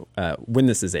show, when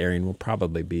this is airing, will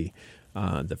probably be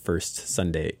the first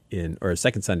Sunday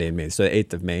second Sunday in May. So the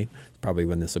 8th of May, probably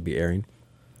when this will be airing.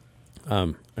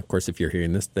 Of course, if you're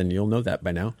hearing this, then you'll know that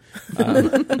by now.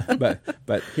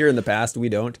 But here in the past, we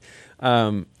don't.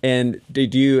 And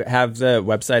did you have the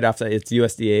website off? It's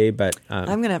USDA, but I'm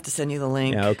going to have to send you the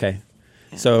link. yeah, okay.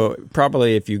 Yeah. So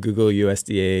probably if you Google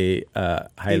USDA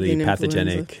highly Avian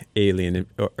pathogenic alien.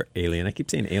 I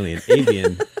keep saying alien,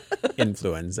 avian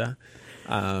influenza.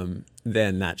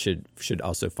 Then that should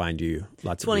also find you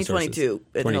lots of resources. 2022.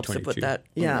 It helps to put that.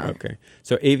 Yeah. Okay.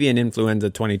 So avian influenza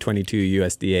 2022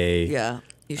 USDA. Yeah.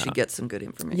 You should get some good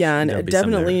information. Yeah, and There'll be some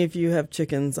definitely there. if you have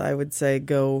chickens, I would say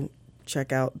go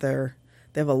check out they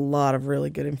have a lot of really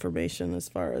good information as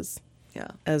far as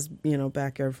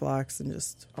backyard flocks and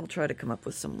just. I'll try to come up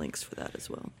with some links for that as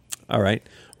well. All right.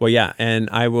 Well, yeah, and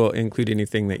I will include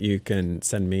anything that you can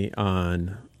send me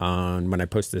on when I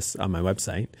post this on my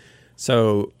website.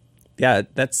 So, yeah,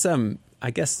 that's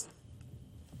I guess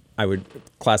I would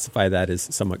classify that as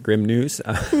somewhat grim news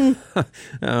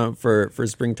for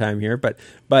springtime here, but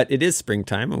it is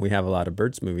springtime and we have a lot of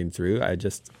birds moving through. I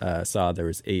just saw there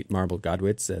was 8 marbled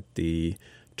godwits at the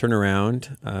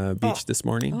turnaround beach this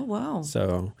morning. Oh wow!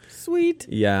 So Sweet.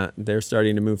 Yeah, they're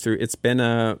starting to move through. It's been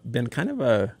kind of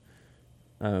a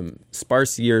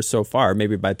sparse year so far.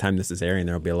 Maybe by the time this is airing,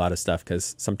 there'll be a lot of stuff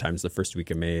because sometimes the first week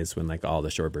of May is when like all the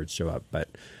shorebirds show up. But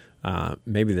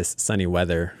maybe this sunny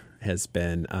weather has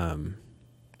been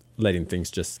letting things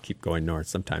just keep going north.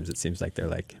 Sometimes it seems like they're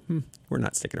like, we're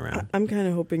not sticking around. I'm kind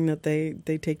of hoping that they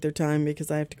take their time because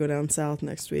I have to go down south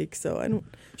next week. So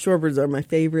shorebirds are my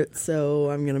favorite, so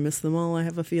I'm going to miss them all, I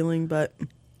have a feeling, but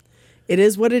it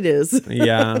is what it is.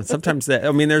 Yeah, sometimes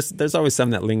there's always some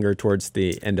that linger towards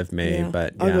the end of May,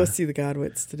 but I'll go see the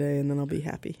godwits today and then I'll be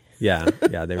happy. Yeah,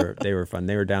 they were fun.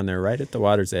 They were down there right at the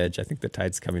water's edge. I think the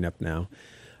tide's coming up now.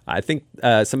 I think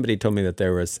somebody told me that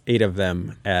there was 8 of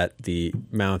them at the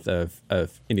mouth of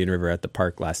Indian River at the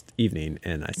park last evening,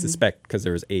 and I suspect because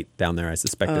there was 8 down there, I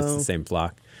suspect it's the same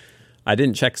flock. I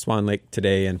didn't check Swan Lake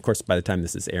today, and of course, by the time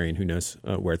this is airing, who knows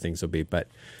where things will be. But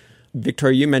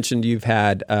Victoria, you mentioned you've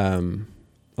had a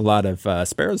lot of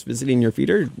sparrows visiting your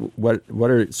feeder. What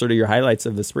are sort of your highlights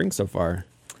of the spring so far?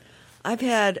 I've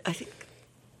had, I think,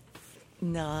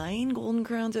 9 golden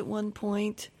crowns at one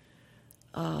point.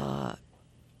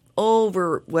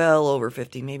 Over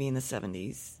 50, maybe in the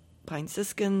 70s. Pine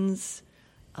siskins,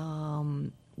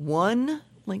 1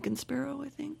 Lincoln sparrow, I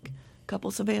think. A couple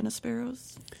Savannah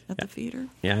sparrows at the feeder.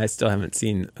 Yeah, I still haven't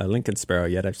seen a Lincoln sparrow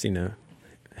yet. I've seen a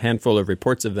handful of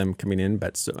reports of them coming in,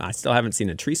 but I still haven't seen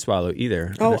a tree swallow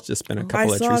either. There's just been a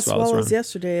couple of tree swallows around. I saw swallows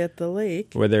yesterday at the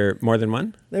lake. Were there more than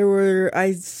one?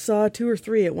 I saw 2 or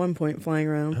 3 at one point flying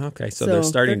around. Okay, so they're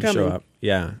starting to show up.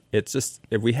 Yeah, it's just,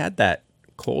 if we had that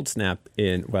cold snap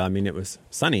it was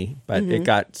sunny, but it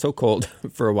got so cold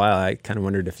for a while, I kind of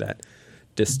wondered if that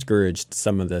discouraged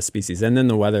some of the species. And then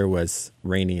the weather was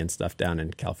rainy and stuff down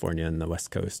in California and the West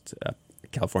Coast,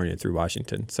 California through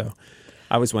Washington. So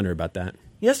I was wondering about that.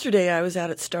 Yesterday I was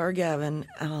out at Stargavin,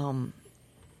 kind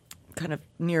of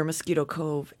near Mosquito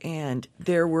Cove, and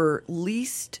there were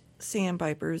least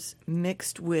sandpipers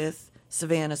mixed with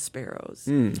Savannah sparrows.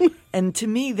 And to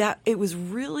me, it was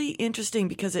really interesting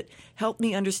because it helped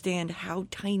me understand how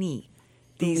tiny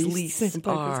these leasts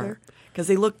are. Because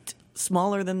they looked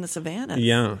smaller than the Savannahs.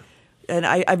 Yeah. And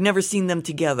I've never seen them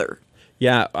together.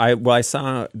 Yeah, I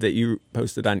saw that you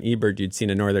posted on eBird you'd seen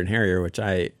a northern harrier, which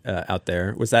out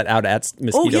there. Was that out at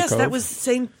Mosquito Cove? Oh, yes, that was the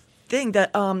same thing.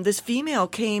 That this female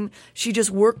came, she just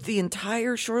worked the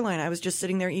entire shoreline. I was just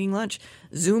sitting there eating lunch,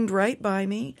 zoomed right by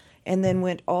me, and then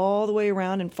went all the way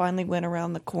around and finally went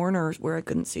around the corner where I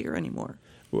couldn't see her anymore.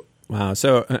 Wow.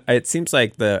 So it seems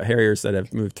like the harriers that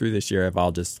have moved through this year have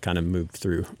all just kind of moved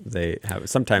through.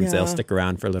 Sometimes they'll stick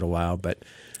around for a little while, but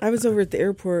I was over at the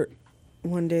airport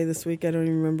one day this week, I don't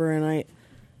even remember, and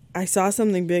I saw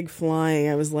something big flying.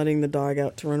 I was letting the dog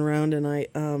out to run around, and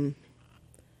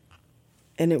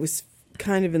and it was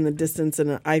kind of in the distance,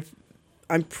 and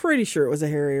I'm pretty sure it was a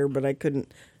harrier, but I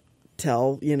couldn't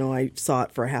tell. I saw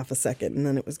it for half a second, and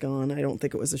then it was gone. I don't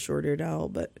think it was a short-eared owl,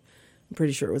 but I'm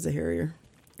pretty sure it was a harrier.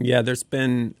 Yeah, there's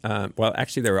been,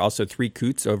 actually there were also 3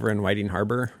 coots over in Whiting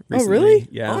Harbor recently. Oh, really?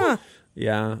 Yeah.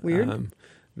 Yeah. Weird.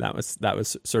 That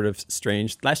was sort of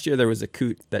strange. Last year there was a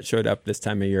coot that showed up this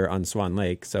time of year on Swan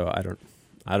Lake, so I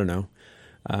don't know.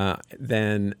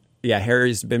 Then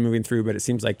harriers have been moving through, but it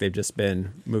seems like they've just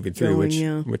been moving through,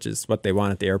 which is what they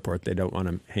want at the airport. They don't want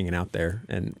them hanging out there,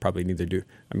 and probably neither do.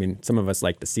 I mean, some of us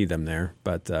like to see them there,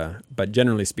 but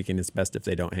generally speaking, it's best if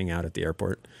they don't hang out at the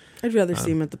airport. I'd rather see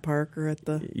them at the park or at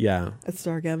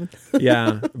Stargavin.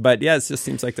 But it just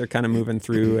seems like they're kind of moving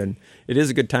through, and it is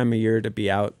a good time of year to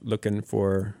be out looking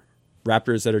for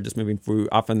raptors that are just moving through.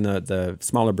 Often the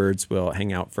smaller birds will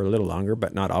hang out for a little longer,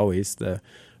 but not always. The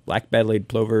black-bellied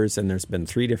plovers, and there's been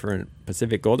 3 different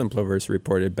Pacific golden plovers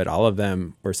reported, but all of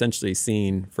them were essentially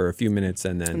seen for a few minutes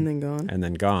and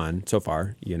then gone so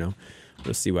far.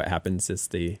 We'll see what happens as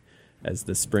the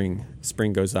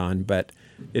spring goes on. But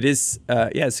it is,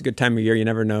 it's a good time of year. You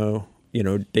never know,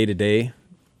 day to day,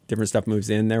 different stuff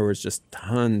moves in. There was just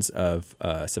tons of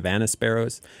savanna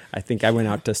sparrows. I think I went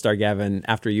out to Stargavin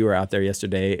after you were out there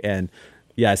yesterday, and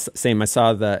yeah, same. I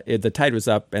saw the tide was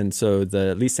up, and so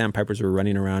the least sandpipers were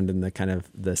running around in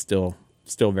the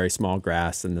still very small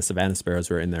grass, and the savanna sparrows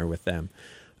were in there with them.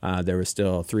 There were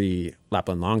still 3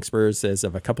 Lapland longspurs as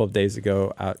of a couple of days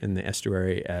ago out in the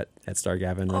estuary at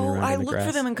Stargavin running around in the grass. I looked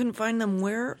for them and couldn't find them.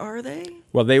 Where are they?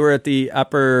 Well, they were at the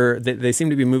upper. They seem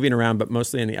to be moving around, but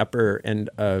mostly in the upper end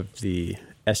of the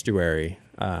estuary.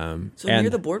 Near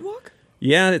the boardwalk?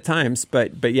 Yeah, at times,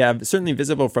 but yeah, certainly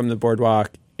visible from the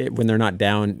boardwalk when they're not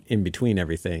down in between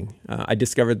everything. I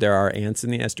discovered there are ants in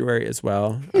the estuary as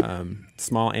well,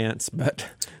 small ants. But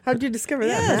how did you discover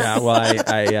that? Yeah, well,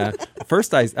 I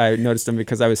first I noticed them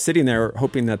because I was sitting there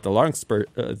hoping that the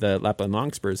Lapland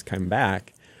longspurs come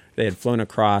back. They had flown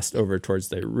across over towards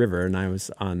the river, and I was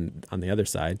on the other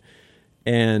side,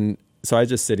 and so I was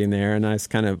just sitting there, and I was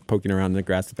kind of poking around in the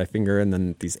grass with my finger, and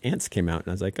then these ants came out, and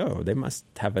I was like, oh, they must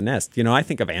have a nest. I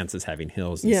think of ants as having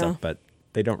hills and stuff, but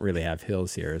they don't really have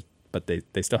hills here, but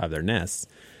they still have their nests.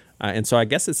 And so I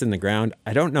guess it's in the ground.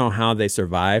 I don't know how they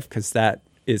survive because that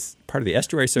is part of the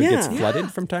estuary, so it gets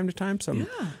flooded from time to time. So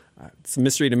it's a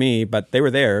mystery to me, but they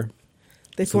were there.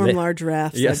 They form large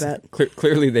rafts, yes, I bet.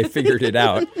 Clearly they figured it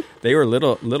out. They were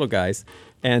little guys.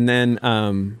 And then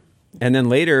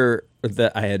later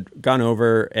I had gone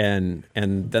over and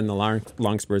then the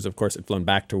longspurs, of course, had flown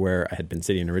back to where I had been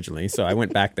sitting originally. So I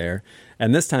went back there.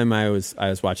 And this time I was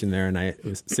watching there, and I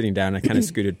was sitting down. I kind of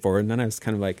scooted forward, and then I was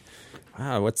kind of like,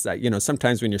 wow, what's that?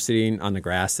 Sometimes when you're sitting on the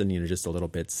grass and, just a little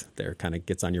bit there kind of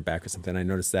gets on your back or something. I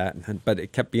noticed that, but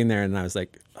it kept being there, and I was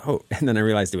like, oh, and then I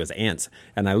realized it was ants.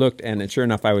 And I looked, and sure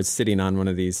enough, I was sitting on one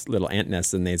of these little ant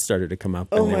nests, and they had started to come up.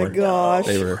 Oh, my gosh.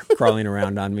 They were crawling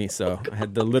around on me. So I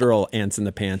had the literal ants in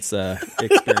the pants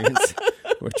experience,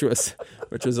 which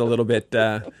was a little bit...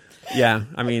 yeah,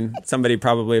 I mean, somebody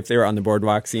probably, if they were on the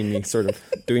boardwalk, seeing me sort of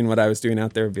doing what I was doing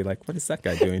out there, would be like, what is that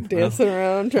guy doing? Dancing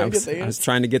around, trying to get the ants. I was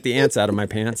trying to get the ants out of my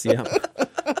pants, yeah.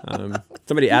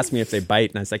 Somebody asked me if they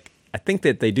bite, and I was like, I think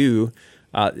that they do.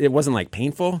 It wasn't like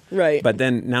painful. Right. But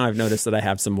then now I've noticed that I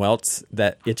have some welts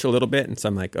that itch a little bit, and so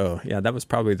I'm like, oh, yeah, that was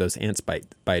probably those ants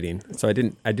biting. So I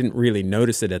didn't really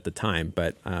notice it at the time,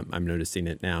 but I'm noticing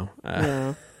it now.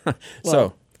 Yeah.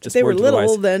 So... Just they were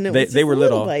little, then it was they were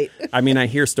little. Bite. I mean, I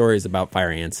hear stories about fire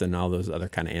ants and all those other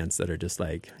kind of ants that are just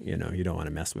like, you don't want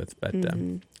to mess with.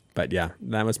 But yeah,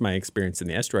 that was my experience in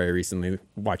the estuary recently,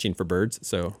 watching for birds.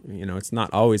 So, it's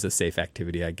not always a safe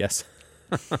activity, I guess.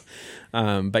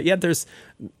 But yeah, there's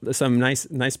some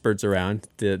nice birds around.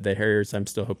 The harriers I'm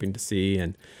still hoping to see.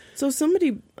 And so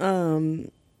somebody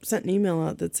sent an email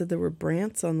out that said there were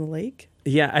brants on the lake.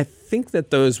 Yeah, I think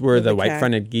that those were the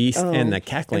white-fronted geese and the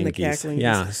cackling geese.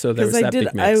 Yeah, so there was that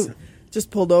big mix. I just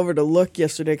pulled over to look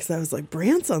yesterday because I was like,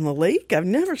 brants on the lake? I've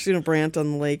never seen a brant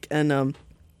on the lake. And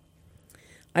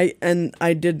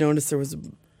I did notice there was, a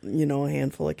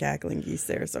handful of cackling geese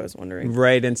there, so I was wondering.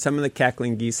 Right, and some of the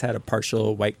cackling geese had a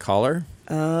partial white collar.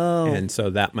 Oh. And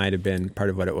so that might have been part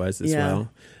of what it was as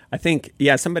well. I think,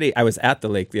 I was at the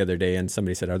lake the other day, and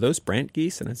somebody said, are those brant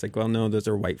geese? And I was like, well, no, those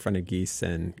are white-fronted geese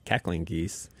and cackling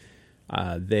geese.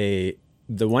 The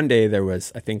one day there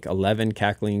was, I think, 11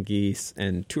 cackling geese,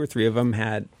 and 2 or 3 of them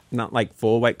had not like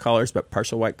full white collars, but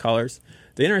partial white collars.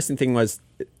 The interesting thing was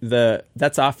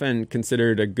that's often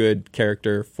considered a good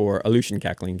character for Aleutian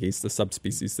cackling geese, the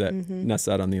subspecies that nest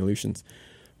out on the Aleutians.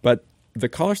 But the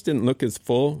collars didn't look as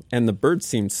full, and the birds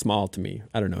seemed small to me.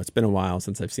 I don't know. It's been a while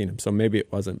since I've seen them, so maybe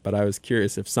it wasn't. But I was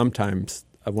curious if sometimes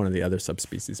one of the other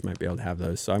subspecies might be able to have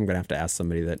those. So I'm going to have to ask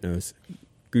somebody that knows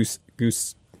goose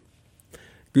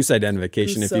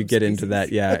identification. If you get into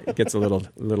that, yeah, it gets a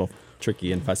little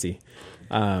tricky and fussy.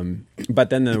 But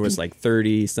then there was like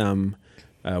 30 some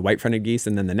white-fronted geese,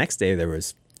 and then the next day there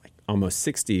was like almost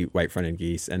 60 white-fronted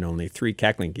geese and only 3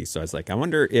 cackling geese. So I was like, I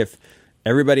wonder if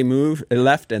everybody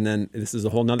left, and then this is a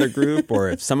whole nother group,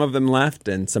 or if some of them left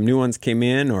and some new ones came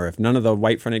in, or if none of the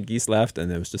white-fronted geese left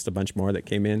and there was just a bunch more that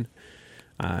came in.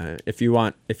 If you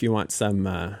want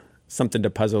some something to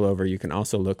puzzle over, you can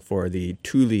also look for the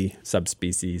Thule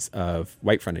subspecies of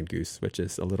white-fronted goose, which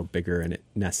is a little bigger, and it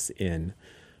nests in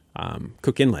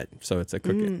Cook Inlet. So it's a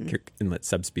Cook Inlet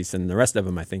subspecies, and the rest of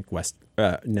them, I think,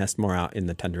 nest more out in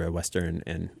the tundra, western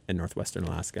and northwestern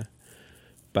Alaska.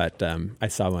 But I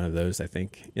saw one of those, I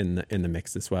think, in the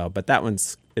mix as well. But that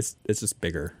one's it's just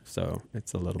bigger, so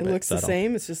it's a little bit. It looks subtle. the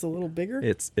same. It's just a little bigger.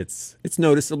 It's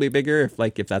noticeably bigger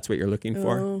if that's what you're looking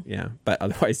for. Oh. Yeah, but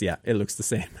otherwise, yeah, it looks the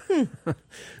same.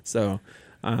 So,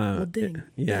 Well, dang.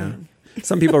 Dang.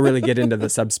 Some people really get into the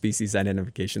subspecies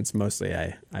identifications. Mostly,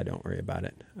 I don't worry about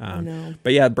it. No.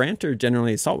 But yeah, brant are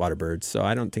generally saltwater birds, so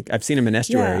I don't think I've seen them in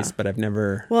estuaries, Yeah. but I've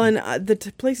never. Well, and the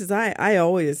places I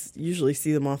always usually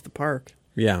see them off the park.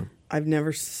 Yeah. I've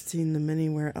never seen them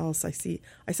anywhere else. I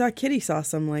saw Kitty saw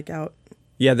some like out.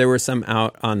 Yeah, there were some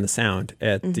out on the Sound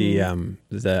at Mm-hmm.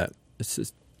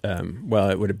 well,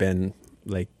 it would have been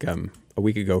like a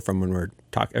week ago from when we were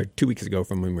talking, or 2 weeks ago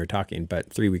from when we were talking, but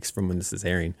 3 weeks from when this is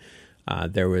airing.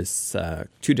 There was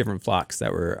 2 different flocks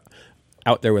that were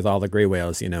out there with all the gray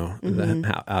whales,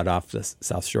 out off the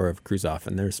south shore of Kruzof,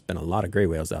 and there's been a lot of gray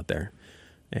whales out there.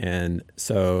 And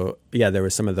so, yeah, there were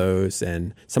some of those,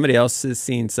 and somebody else has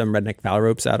seen some redneck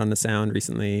phalaropes out on the Sound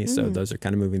recently. So those are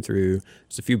kind of moving through.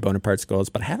 There's a few Bonaparte skulls,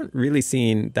 but I haven't really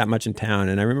seen that much in town.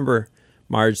 And I remember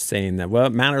Marge saying that, well,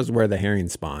 it matters where the herring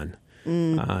spawn.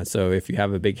 So if you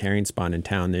have a big herring spawn in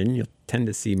town, then you'll tend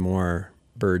to see more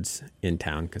birds in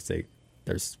town because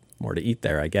there's more to eat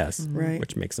there, I guess, Right.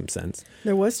 which makes some sense.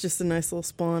 There was just a nice little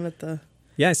spawn at the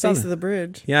Yeah, I saw base that. of the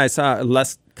bridge. Yeah, I saw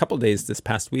last couple days this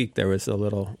past week. There was a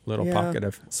little Yeah. pocket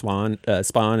of spawn,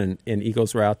 and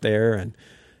eagles were out there,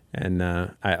 and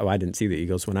I didn't see the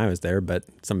eagles when I was there, but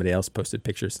somebody else posted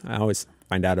pictures. I always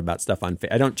find out about stuff on.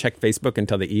 I don't check Facebook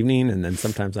until the evening, and then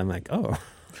sometimes I'm like, oh,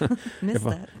 Missed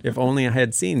that. if only I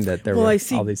had seen that there Well, were I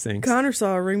see all these things. Connor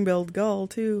saw a ring-billed gull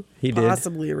too. He did?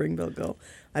 Possibly a ring-billed gull.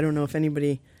 I don't know if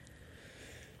anybody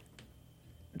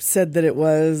said that it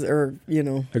was, or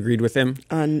Agreed with him.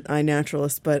 on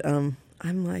iNaturalist, but I'm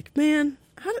like, man,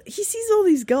 he sees all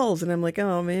these gulls, and I'm like,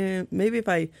 oh man, maybe if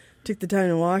I took the time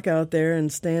to walk out there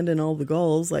and stand in all the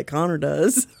gulls like Connor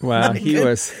does. Well,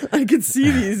 I could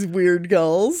see these weird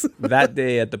gulls. That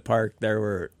day at the park. There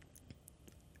were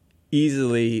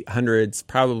easily hundreds,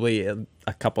 probably a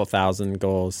couple thousand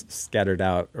gulls scattered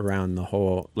out around the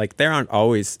whole. Like, they aren't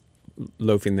always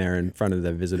loafing there in front of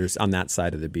the visitors on that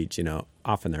side of the beach.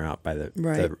 Often they're out by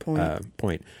the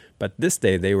point. But this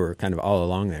day they were kind of all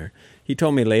along there. He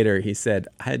told me later. He said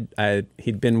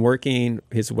he'd been working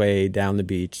his way down the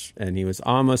beach, and he was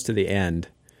almost to the end.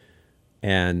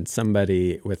 And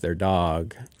somebody with their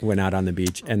dog went out on the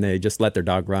beach, and they just let their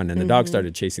dog run, and the dog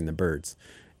started chasing the birds.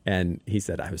 And he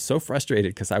said, I was so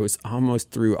frustrated because I was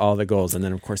almost through all the gulls, and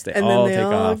then of course they all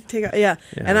take off. Yeah.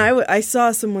 And I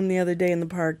saw someone the other day in the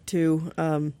park too,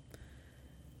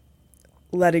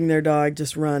 letting their dog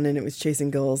just run, and it was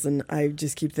chasing gulls. And I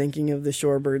just keep thinking of the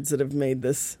shorebirds that have made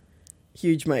this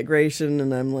huge migration,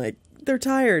 and I'm like, they're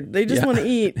tired. They just want to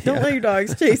eat. Don't let your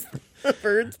dogs chase the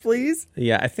birds, please.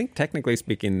 Yeah, I think technically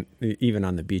speaking, even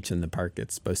on the beach in the park,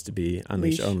 it's supposed to be on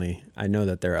leash only. I know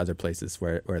that there are other places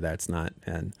where that's not,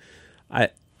 and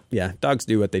dogs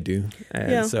do what they do,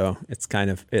 and so it's kind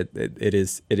of it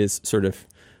is sort of.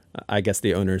 I guess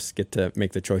the owners get to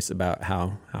make the choice about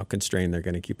how constrained they're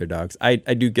going to keep their dogs. I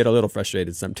do get a little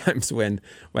frustrated sometimes when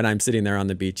I'm sitting there on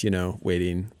the beach,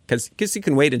 waiting, because you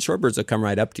can wait and shorebirds will come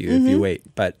right up to you if you wait,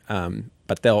 but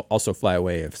they'll also fly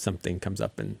away if something comes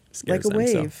up and scares them. Like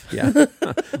a wave. So, yeah,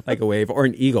 like a wave or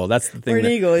an eagle. That's the thing. Or an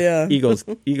eagle, yeah.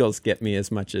 Eagles get me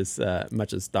as much as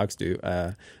dogs do.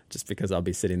 Just because I'll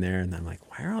be sitting there and I'm like,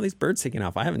 why are all these birds taking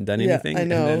off? I haven't done anything. I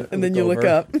know. And then you look over,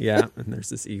 up. Yeah, and there's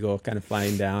this eagle kind of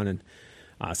flying down, and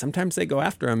sometimes they go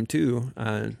after them too.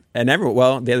 The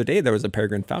other day there was a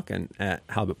peregrine falcon at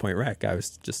Halibut Point Rec. I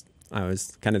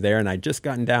was kind of there, and I'd just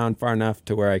gotten down far enough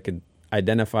to where I could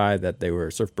identify that they were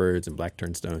surf birds and black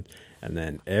turnstones, and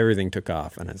then everything took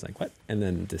off, and I was like, what? And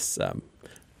then this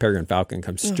peregrine falcon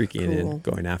comes streaking in,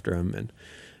 going after him,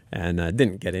 and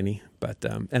didn't get any. But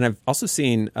and I've also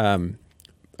seen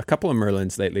a couple of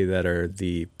merlins lately that are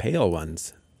the pale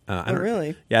ones.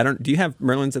 Really? Yeah, Do you have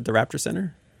merlins at the Raptor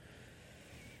Center?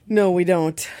 No, we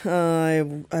don't. I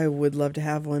would love to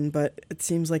have one, but it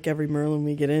seems like every merlin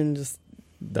we get in just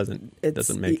doesn't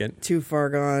make it. Too far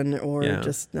gone, or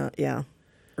just not. Yeah,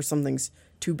 or something's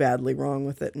too badly wrong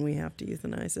with it, and we have to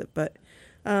euthanize it. But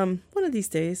one of these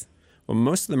days. Well,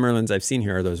 most of the merlins I've seen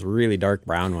here are those really dark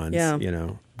brown ones. Yeah.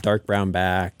 Dark brown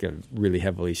back, a really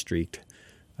heavily streaked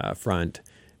front.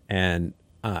 And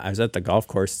I was at the golf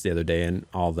course the other day, and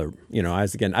all the, I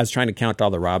was trying to count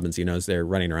all the robins, as they're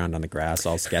running around on the grass,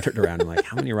 all scattered around. I'm like,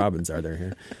 how many robins are there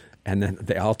here? And then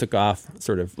they all took off,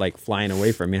 sort of like flying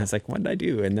away from me. I was like, what did I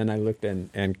do? And then I looked and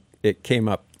it came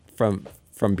up from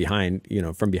behind,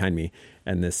 from behind me,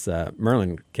 and this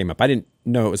merlin came up. I didn't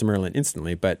know it was a merlin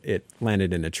instantly, but it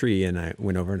landed in a tree, and I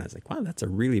went over and I was like, wow, that's a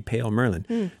really pale merlin.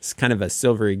 It's kind of a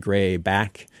silvery gray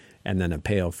back and then a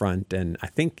pale front. And I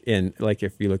think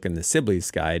if you look in the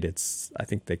Sibley's guide, I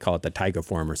think they call it the taiga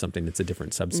form or something. It's a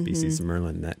different subspecies of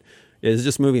merlin that is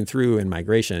just moving through in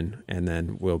migration, and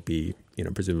then will be,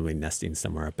 presumably nesting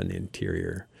somewhere up in the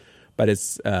interior. But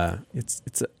it's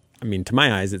I mean, to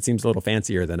my eyes, it seems a little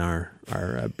fancier than our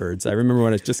birds. I remember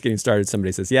when I was just getting started,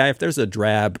 somebody says, yeah, if there's a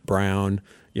drab, brown,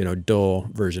 dull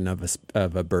version of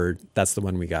a bird, that's the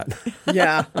one we got.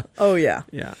 Yeah. Oh, yeah.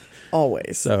 Yeah.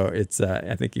 Always. So it's,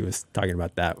 I think he was talking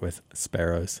about that with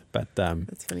sparrows. But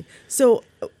that's funny. So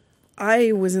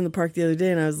I was in the park the other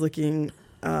day, and I was looking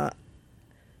at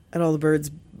all the birds.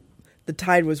 The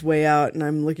tide was way out, and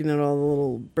I'm looking at all the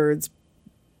little birds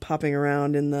popping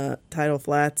around in the tidal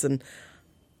flats. And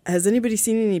has anybody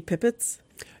seen any pipits?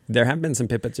 There have been some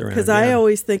pipits around. Because I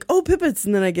always think, oh, pipits,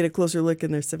 and then I get a closer look,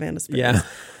 and they're Savannah sparrows. Yeah.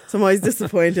 So I'm always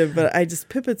disappointed, but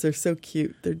pipits are so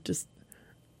cute.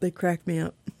 They crack me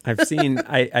up.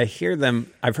 I hear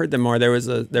them. I've heard them more. There was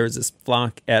this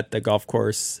flock at the golf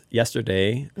course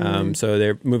yesterday. So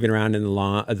they're moving around in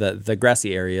the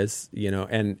grassy areas,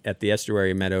 and at the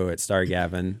estuary meadow at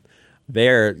Stargavin.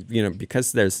 There,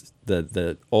 because there's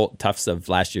the old tufts of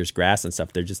last year's grass and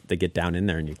stuff, they get down in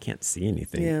there and you can't see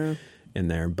anything in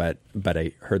there. But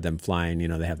I heard them flying.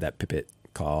 They have that pipit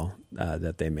call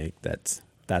that they make. That's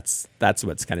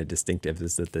what's kind of distinctive,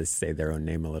 is that they say their own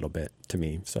name a little bit to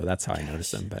me. So that's how I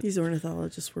notice them. But these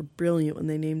ornithologists were brilliant when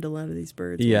they named a lot of these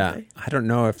birds. Yeah, I don't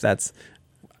know if that's.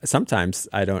 Sometimes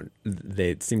I don't.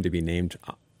 They seem to be named.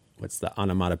 What's the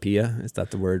onomatopoeia? Is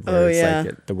that the word? Where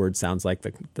the word sounds like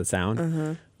the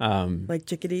sound. Like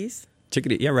chickadees?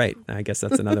 Chickadee. Yeah, right. I guess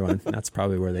that's another one. That's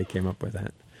probably where they came up with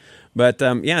that. But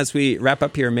as we wrap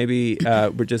up here, maybe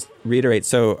we'll just reiterate.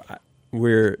 So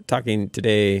we're talking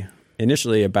today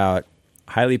initially about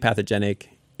highly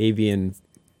pathogenic avian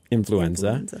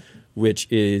influenza. Which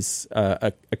is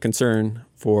a concern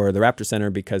for the Raptor Center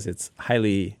because it's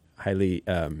highly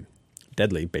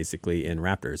deadly, basically, in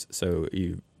raptors. So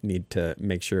you need to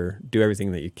do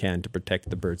everything that you can to protect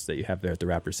the birds that you have there at the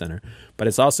Raptor Center. But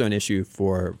it's also an issue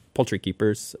for poultry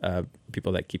keepers,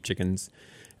 people that keep chickens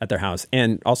at their house,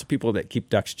 and also people that keep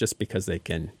ducks just because they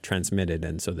can transmit it.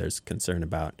 And so there's concern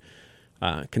about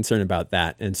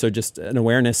that. And so just an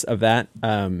awareness of that.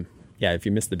 If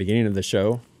you missed the beginning of the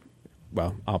show,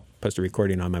 well, I'll post a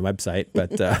recording on my website,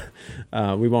 but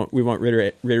we won't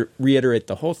reiterate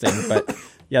the whole thing. But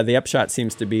the upshot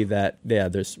seems to be that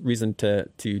there's reason to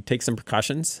take some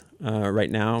precautions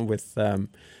right now with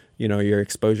your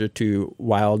exposure to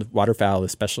wild waterfowl,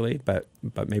 especially, but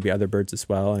maybe other birds as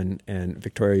well. And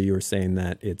Victoria, you were saying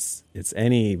that it's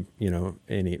any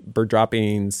bird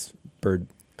droppings, bird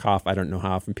cough. I don't know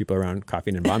how often people are around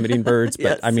coughing and vomiting birds,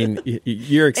 but I mean,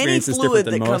 your experience is different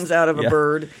than most. Any fluid that comes out of a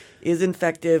bird is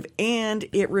infective, and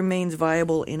it remains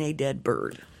viable in a dead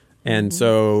bird. And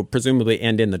so presumably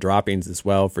end in the droppings as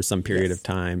well for some period of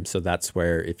time. So that's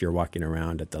where, if you're walking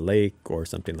around at the lake or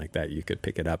something like that, you could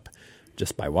pick it up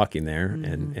just by walking there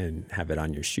and have it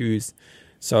on your shoes.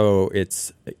 So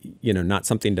it's, not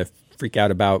something to freak out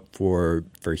about for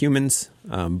humans,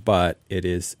 but it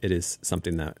is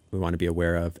something that we want to be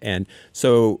aware of. And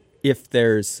so if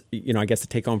there's, I guess the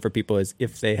take home for people is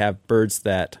if they have birds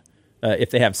that,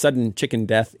 if they have sudden chicken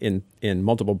death in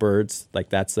multiple birds, like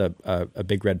that's a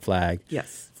big red flag.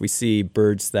 Yes. If we see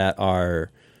birds that are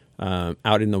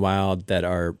out in the wild that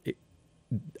are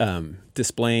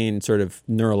displaying sort of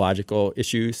neurological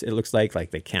issues, it looks like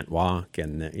they can't walk,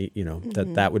 and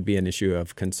that would be an issue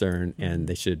of concern, and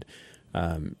they should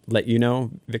let you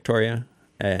know, Victoria,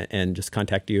 and just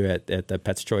contact you at the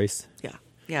Pet's Choice.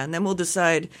 Yeah, and then we'll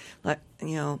decide.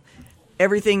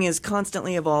 Everything is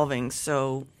constantly evolving,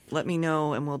 so let me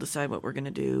know, and we'll decide what we're going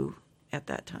to do at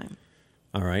that time.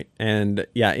 All right. And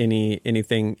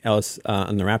anything else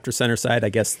on the Raptor Center side? I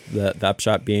guess the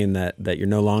upshot being that you're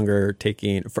no longer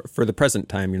taking, for the present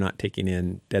time, you're not taking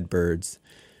in dead birds.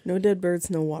 No dead birds,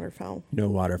 no waterfowl. No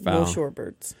waterfowl. No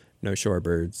shorebirds. No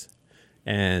shorebirds.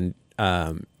 And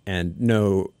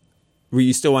no,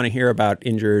 you still want to hear about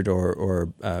injured or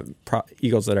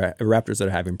eagles raptors that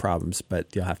are having problems,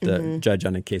 but you'll have to judge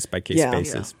on a case-by-case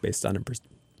basis based on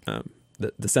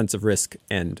the sense of risk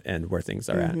and where things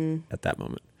are at that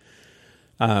moment.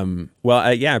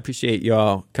 I appreciate you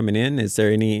all coming in. Is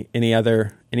there any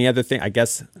other thing, I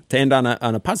guess, to end on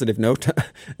a positive note,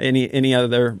 any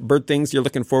other bird things you're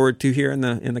looking forward to here in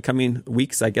the coming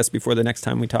weeks, I guess, before the next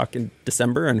time we talk in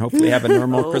December and hopefully have a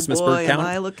normal Christmas bird count? Am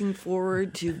I looking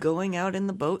forward to going out in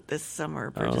the boat this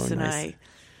summer, Burgess and nice.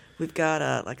 We've got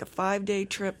a 5-day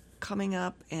trip coming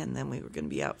up, and then we were going to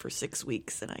be out for 6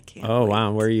 weeks, and I can't Oh, wait.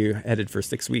 wow. Where are you headed for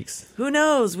 6 weeks? Who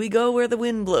knows? We go where the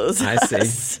wind blows. I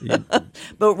see.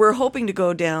 But we're hoping to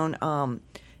go down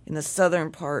in the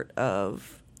southern part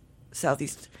of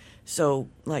Southeast, so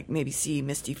like maybe see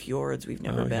Misty Fjords. We've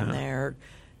never been there.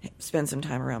 Spend some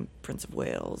time around Prince of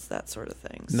Wales, that sort of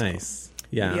thing. So Nice.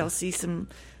 Yeah. maybe I'll see some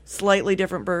slightly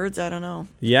different birds. I don't know.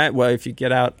 Yeah, well, if you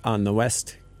get out on the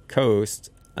west coast,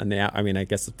 I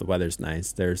guess if the weather's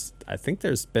nice, I think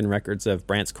there's been records of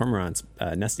Brandt's cormorants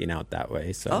nesting out that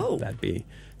way, so that'd be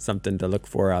something to look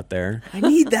for out there. I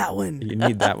need that one. You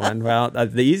need that one. Well,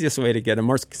 the easiest way to get a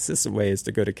more consistent way is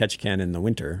to go to Ketchikan in the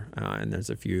winter, and there's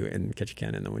a few in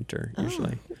Ketchikan in the winter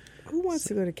usually. Who wants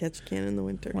to go to Ketchikan in the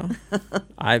winter? Well,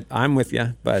 I'm with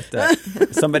you, but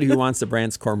somebody who wants a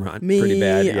Brandt's cormorant Me? pretty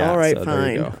bad. Yeah, all right, so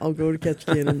there you fine. go. I'll go to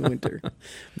Ketchikan in the winter.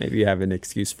 Maybe you have an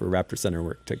excuse for Raptor Center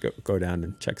work to go down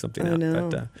and check something I out. know.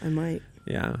 But, I might.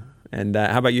 yeah. And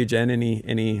how about you, Jen?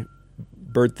 Any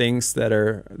bird things that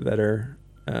are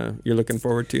you're looking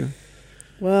forward to?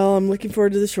 Well, I'm looking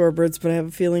forward to the shorebirds, but I have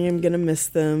a feeling I'm going to miss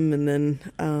them. And then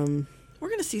We're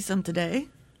going to see some today.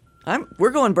 We're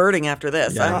going birding after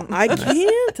this. Yeah. I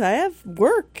can't. I have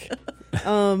work.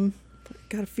 Got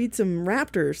to feed some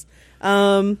raptors.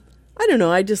 I don't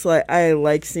know. I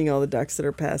like seeing all the ducks that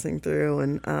are passing through,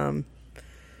 and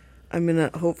I'm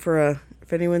gonna hope for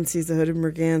if anyone sees a hooded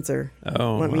merganser,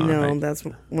 let me know. Right. That's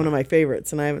one of my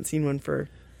favorites, and I haven't seen one for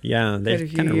Yeah, quite they're a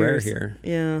few kind of rare years. here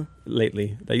Yeah,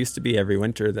 lately. They used to be every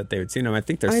winter that they would see them. I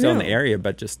think they're I still in the know. area,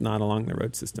 but just not along the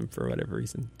road system for whatever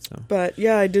reason. So but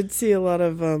yeah, I did see a lot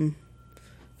of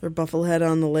their bufflehead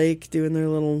on the lake doing their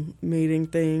little mating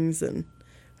things, and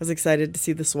I was excited to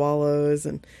see the swallows.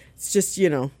 And it's just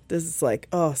this is like,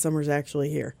 oh, summer's actually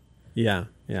here. yeah,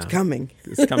 It's coming.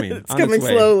 It's coming. It's on coming its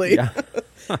way. slowly. Yeah.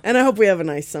 And I hope we have a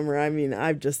nice summer. I mean,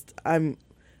 I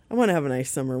want to have a nice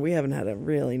summer. We haven't had a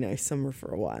really nice summer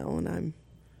for a while, and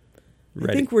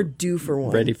I think we're due for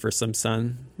one. Ready for some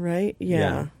sun. Right?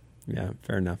 Yeah. Yeah,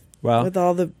 fair enough. Well, With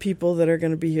all the people that are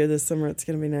going to be here this summer, it's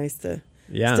going to be nice to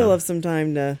yeah, still have some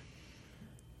time to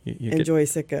you enjoy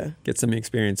Sitka. get some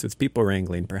experience with people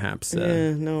wrangling, perhaps.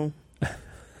 Yeah, no.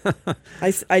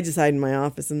 I just hide in my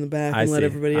office in the back I and let see.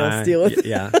 everybody else deal with it.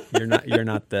 Yeah, you're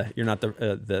not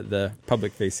the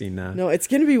public facing. No, it's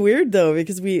going to be weird though,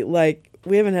 because we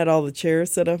haven't had all the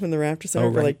chairs set up in the Raptor Center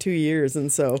for right. like 2 years,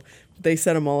 and so they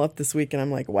set them all up this week, and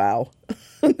I'm like, wow,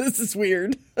 this is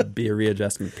weird. Be a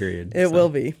readjustment period. It will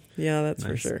be. Yeah, that's for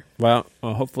Nice. sure. Well,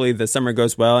 hopefully the summer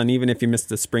goes well, and even if you missed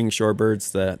the spring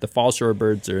shorebirds, the fall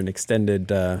shorebirds are an extended,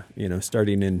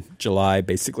 starting in July,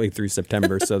 basically through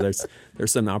September. So there's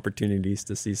some opportunities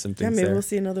to see some Yeah, things maybe there. we'll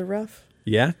see another rough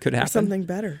Yeah, could or happen. something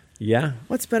better. Yeah,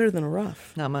 What's better than a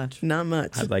rough? Not much. Not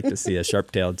much. I'd like to see a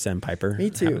sharp-tailed sandpiper. Me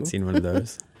too. Haven't seen one of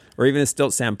those. Or even a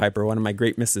stilt sandpiper, one of my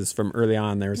great misses from early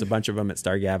on. There was a bunch of them at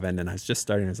Stargavin, and I was just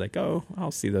starting. I was like, oh,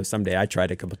 I'll see those someday. I tried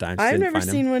a couple times. I've didn't never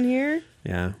find seen them. one here.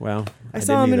 Yeah, well, I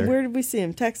saw didn't them in, either. where did we see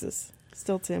them? Texas.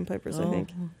 Still sandpipers, I think.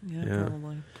 Yeah, Yeah.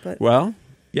 probably. But Well,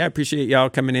 yeah, I appreciate y'all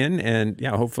coming in, and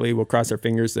yeah, hopefully we'll cross our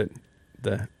fingers that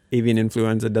the avian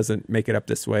influenza doesn't make it up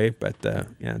this way, but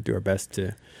yeah, do our best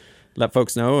to let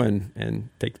folks know and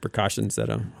take the precautions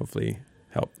that'll hopefully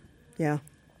help. yeah,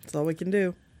 that's all we can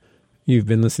do. You've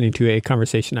been listening to a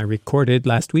conversation I recorded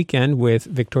last weekend with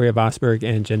Victoria Vosburg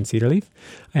and Jen Cedarleaf.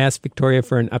 I asked Victoria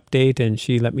for an update, and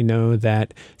she let me know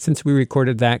that since we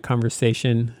recorded that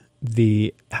conversation,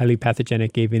 the highly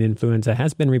pathogenic avian influenza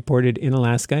has been reported in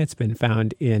Alaska. It's been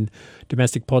found in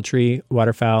domestic poultry,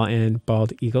 waterfowl, and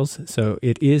bald eagles. So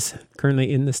it is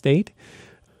currently in the state.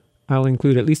 I'll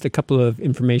include at least a couple of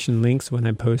information links when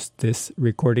I post this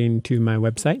recording to my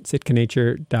website,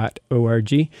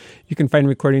 sitkanature.org. You can find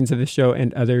recordings of this show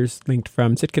and others linked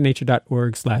from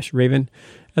sitkanature.org/raven.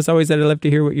 As always, I'd love to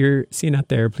hear what you're seeing out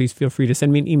there. Please feel free to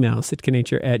send me an email,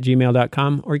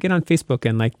 sitkanature@gmail.com, or get on Facebook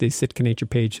and like the Sitka Nature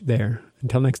page there.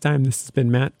 Until next time, this has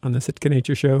been Matt on the Sitka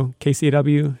Nature Show,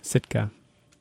 KCAW, Sitka.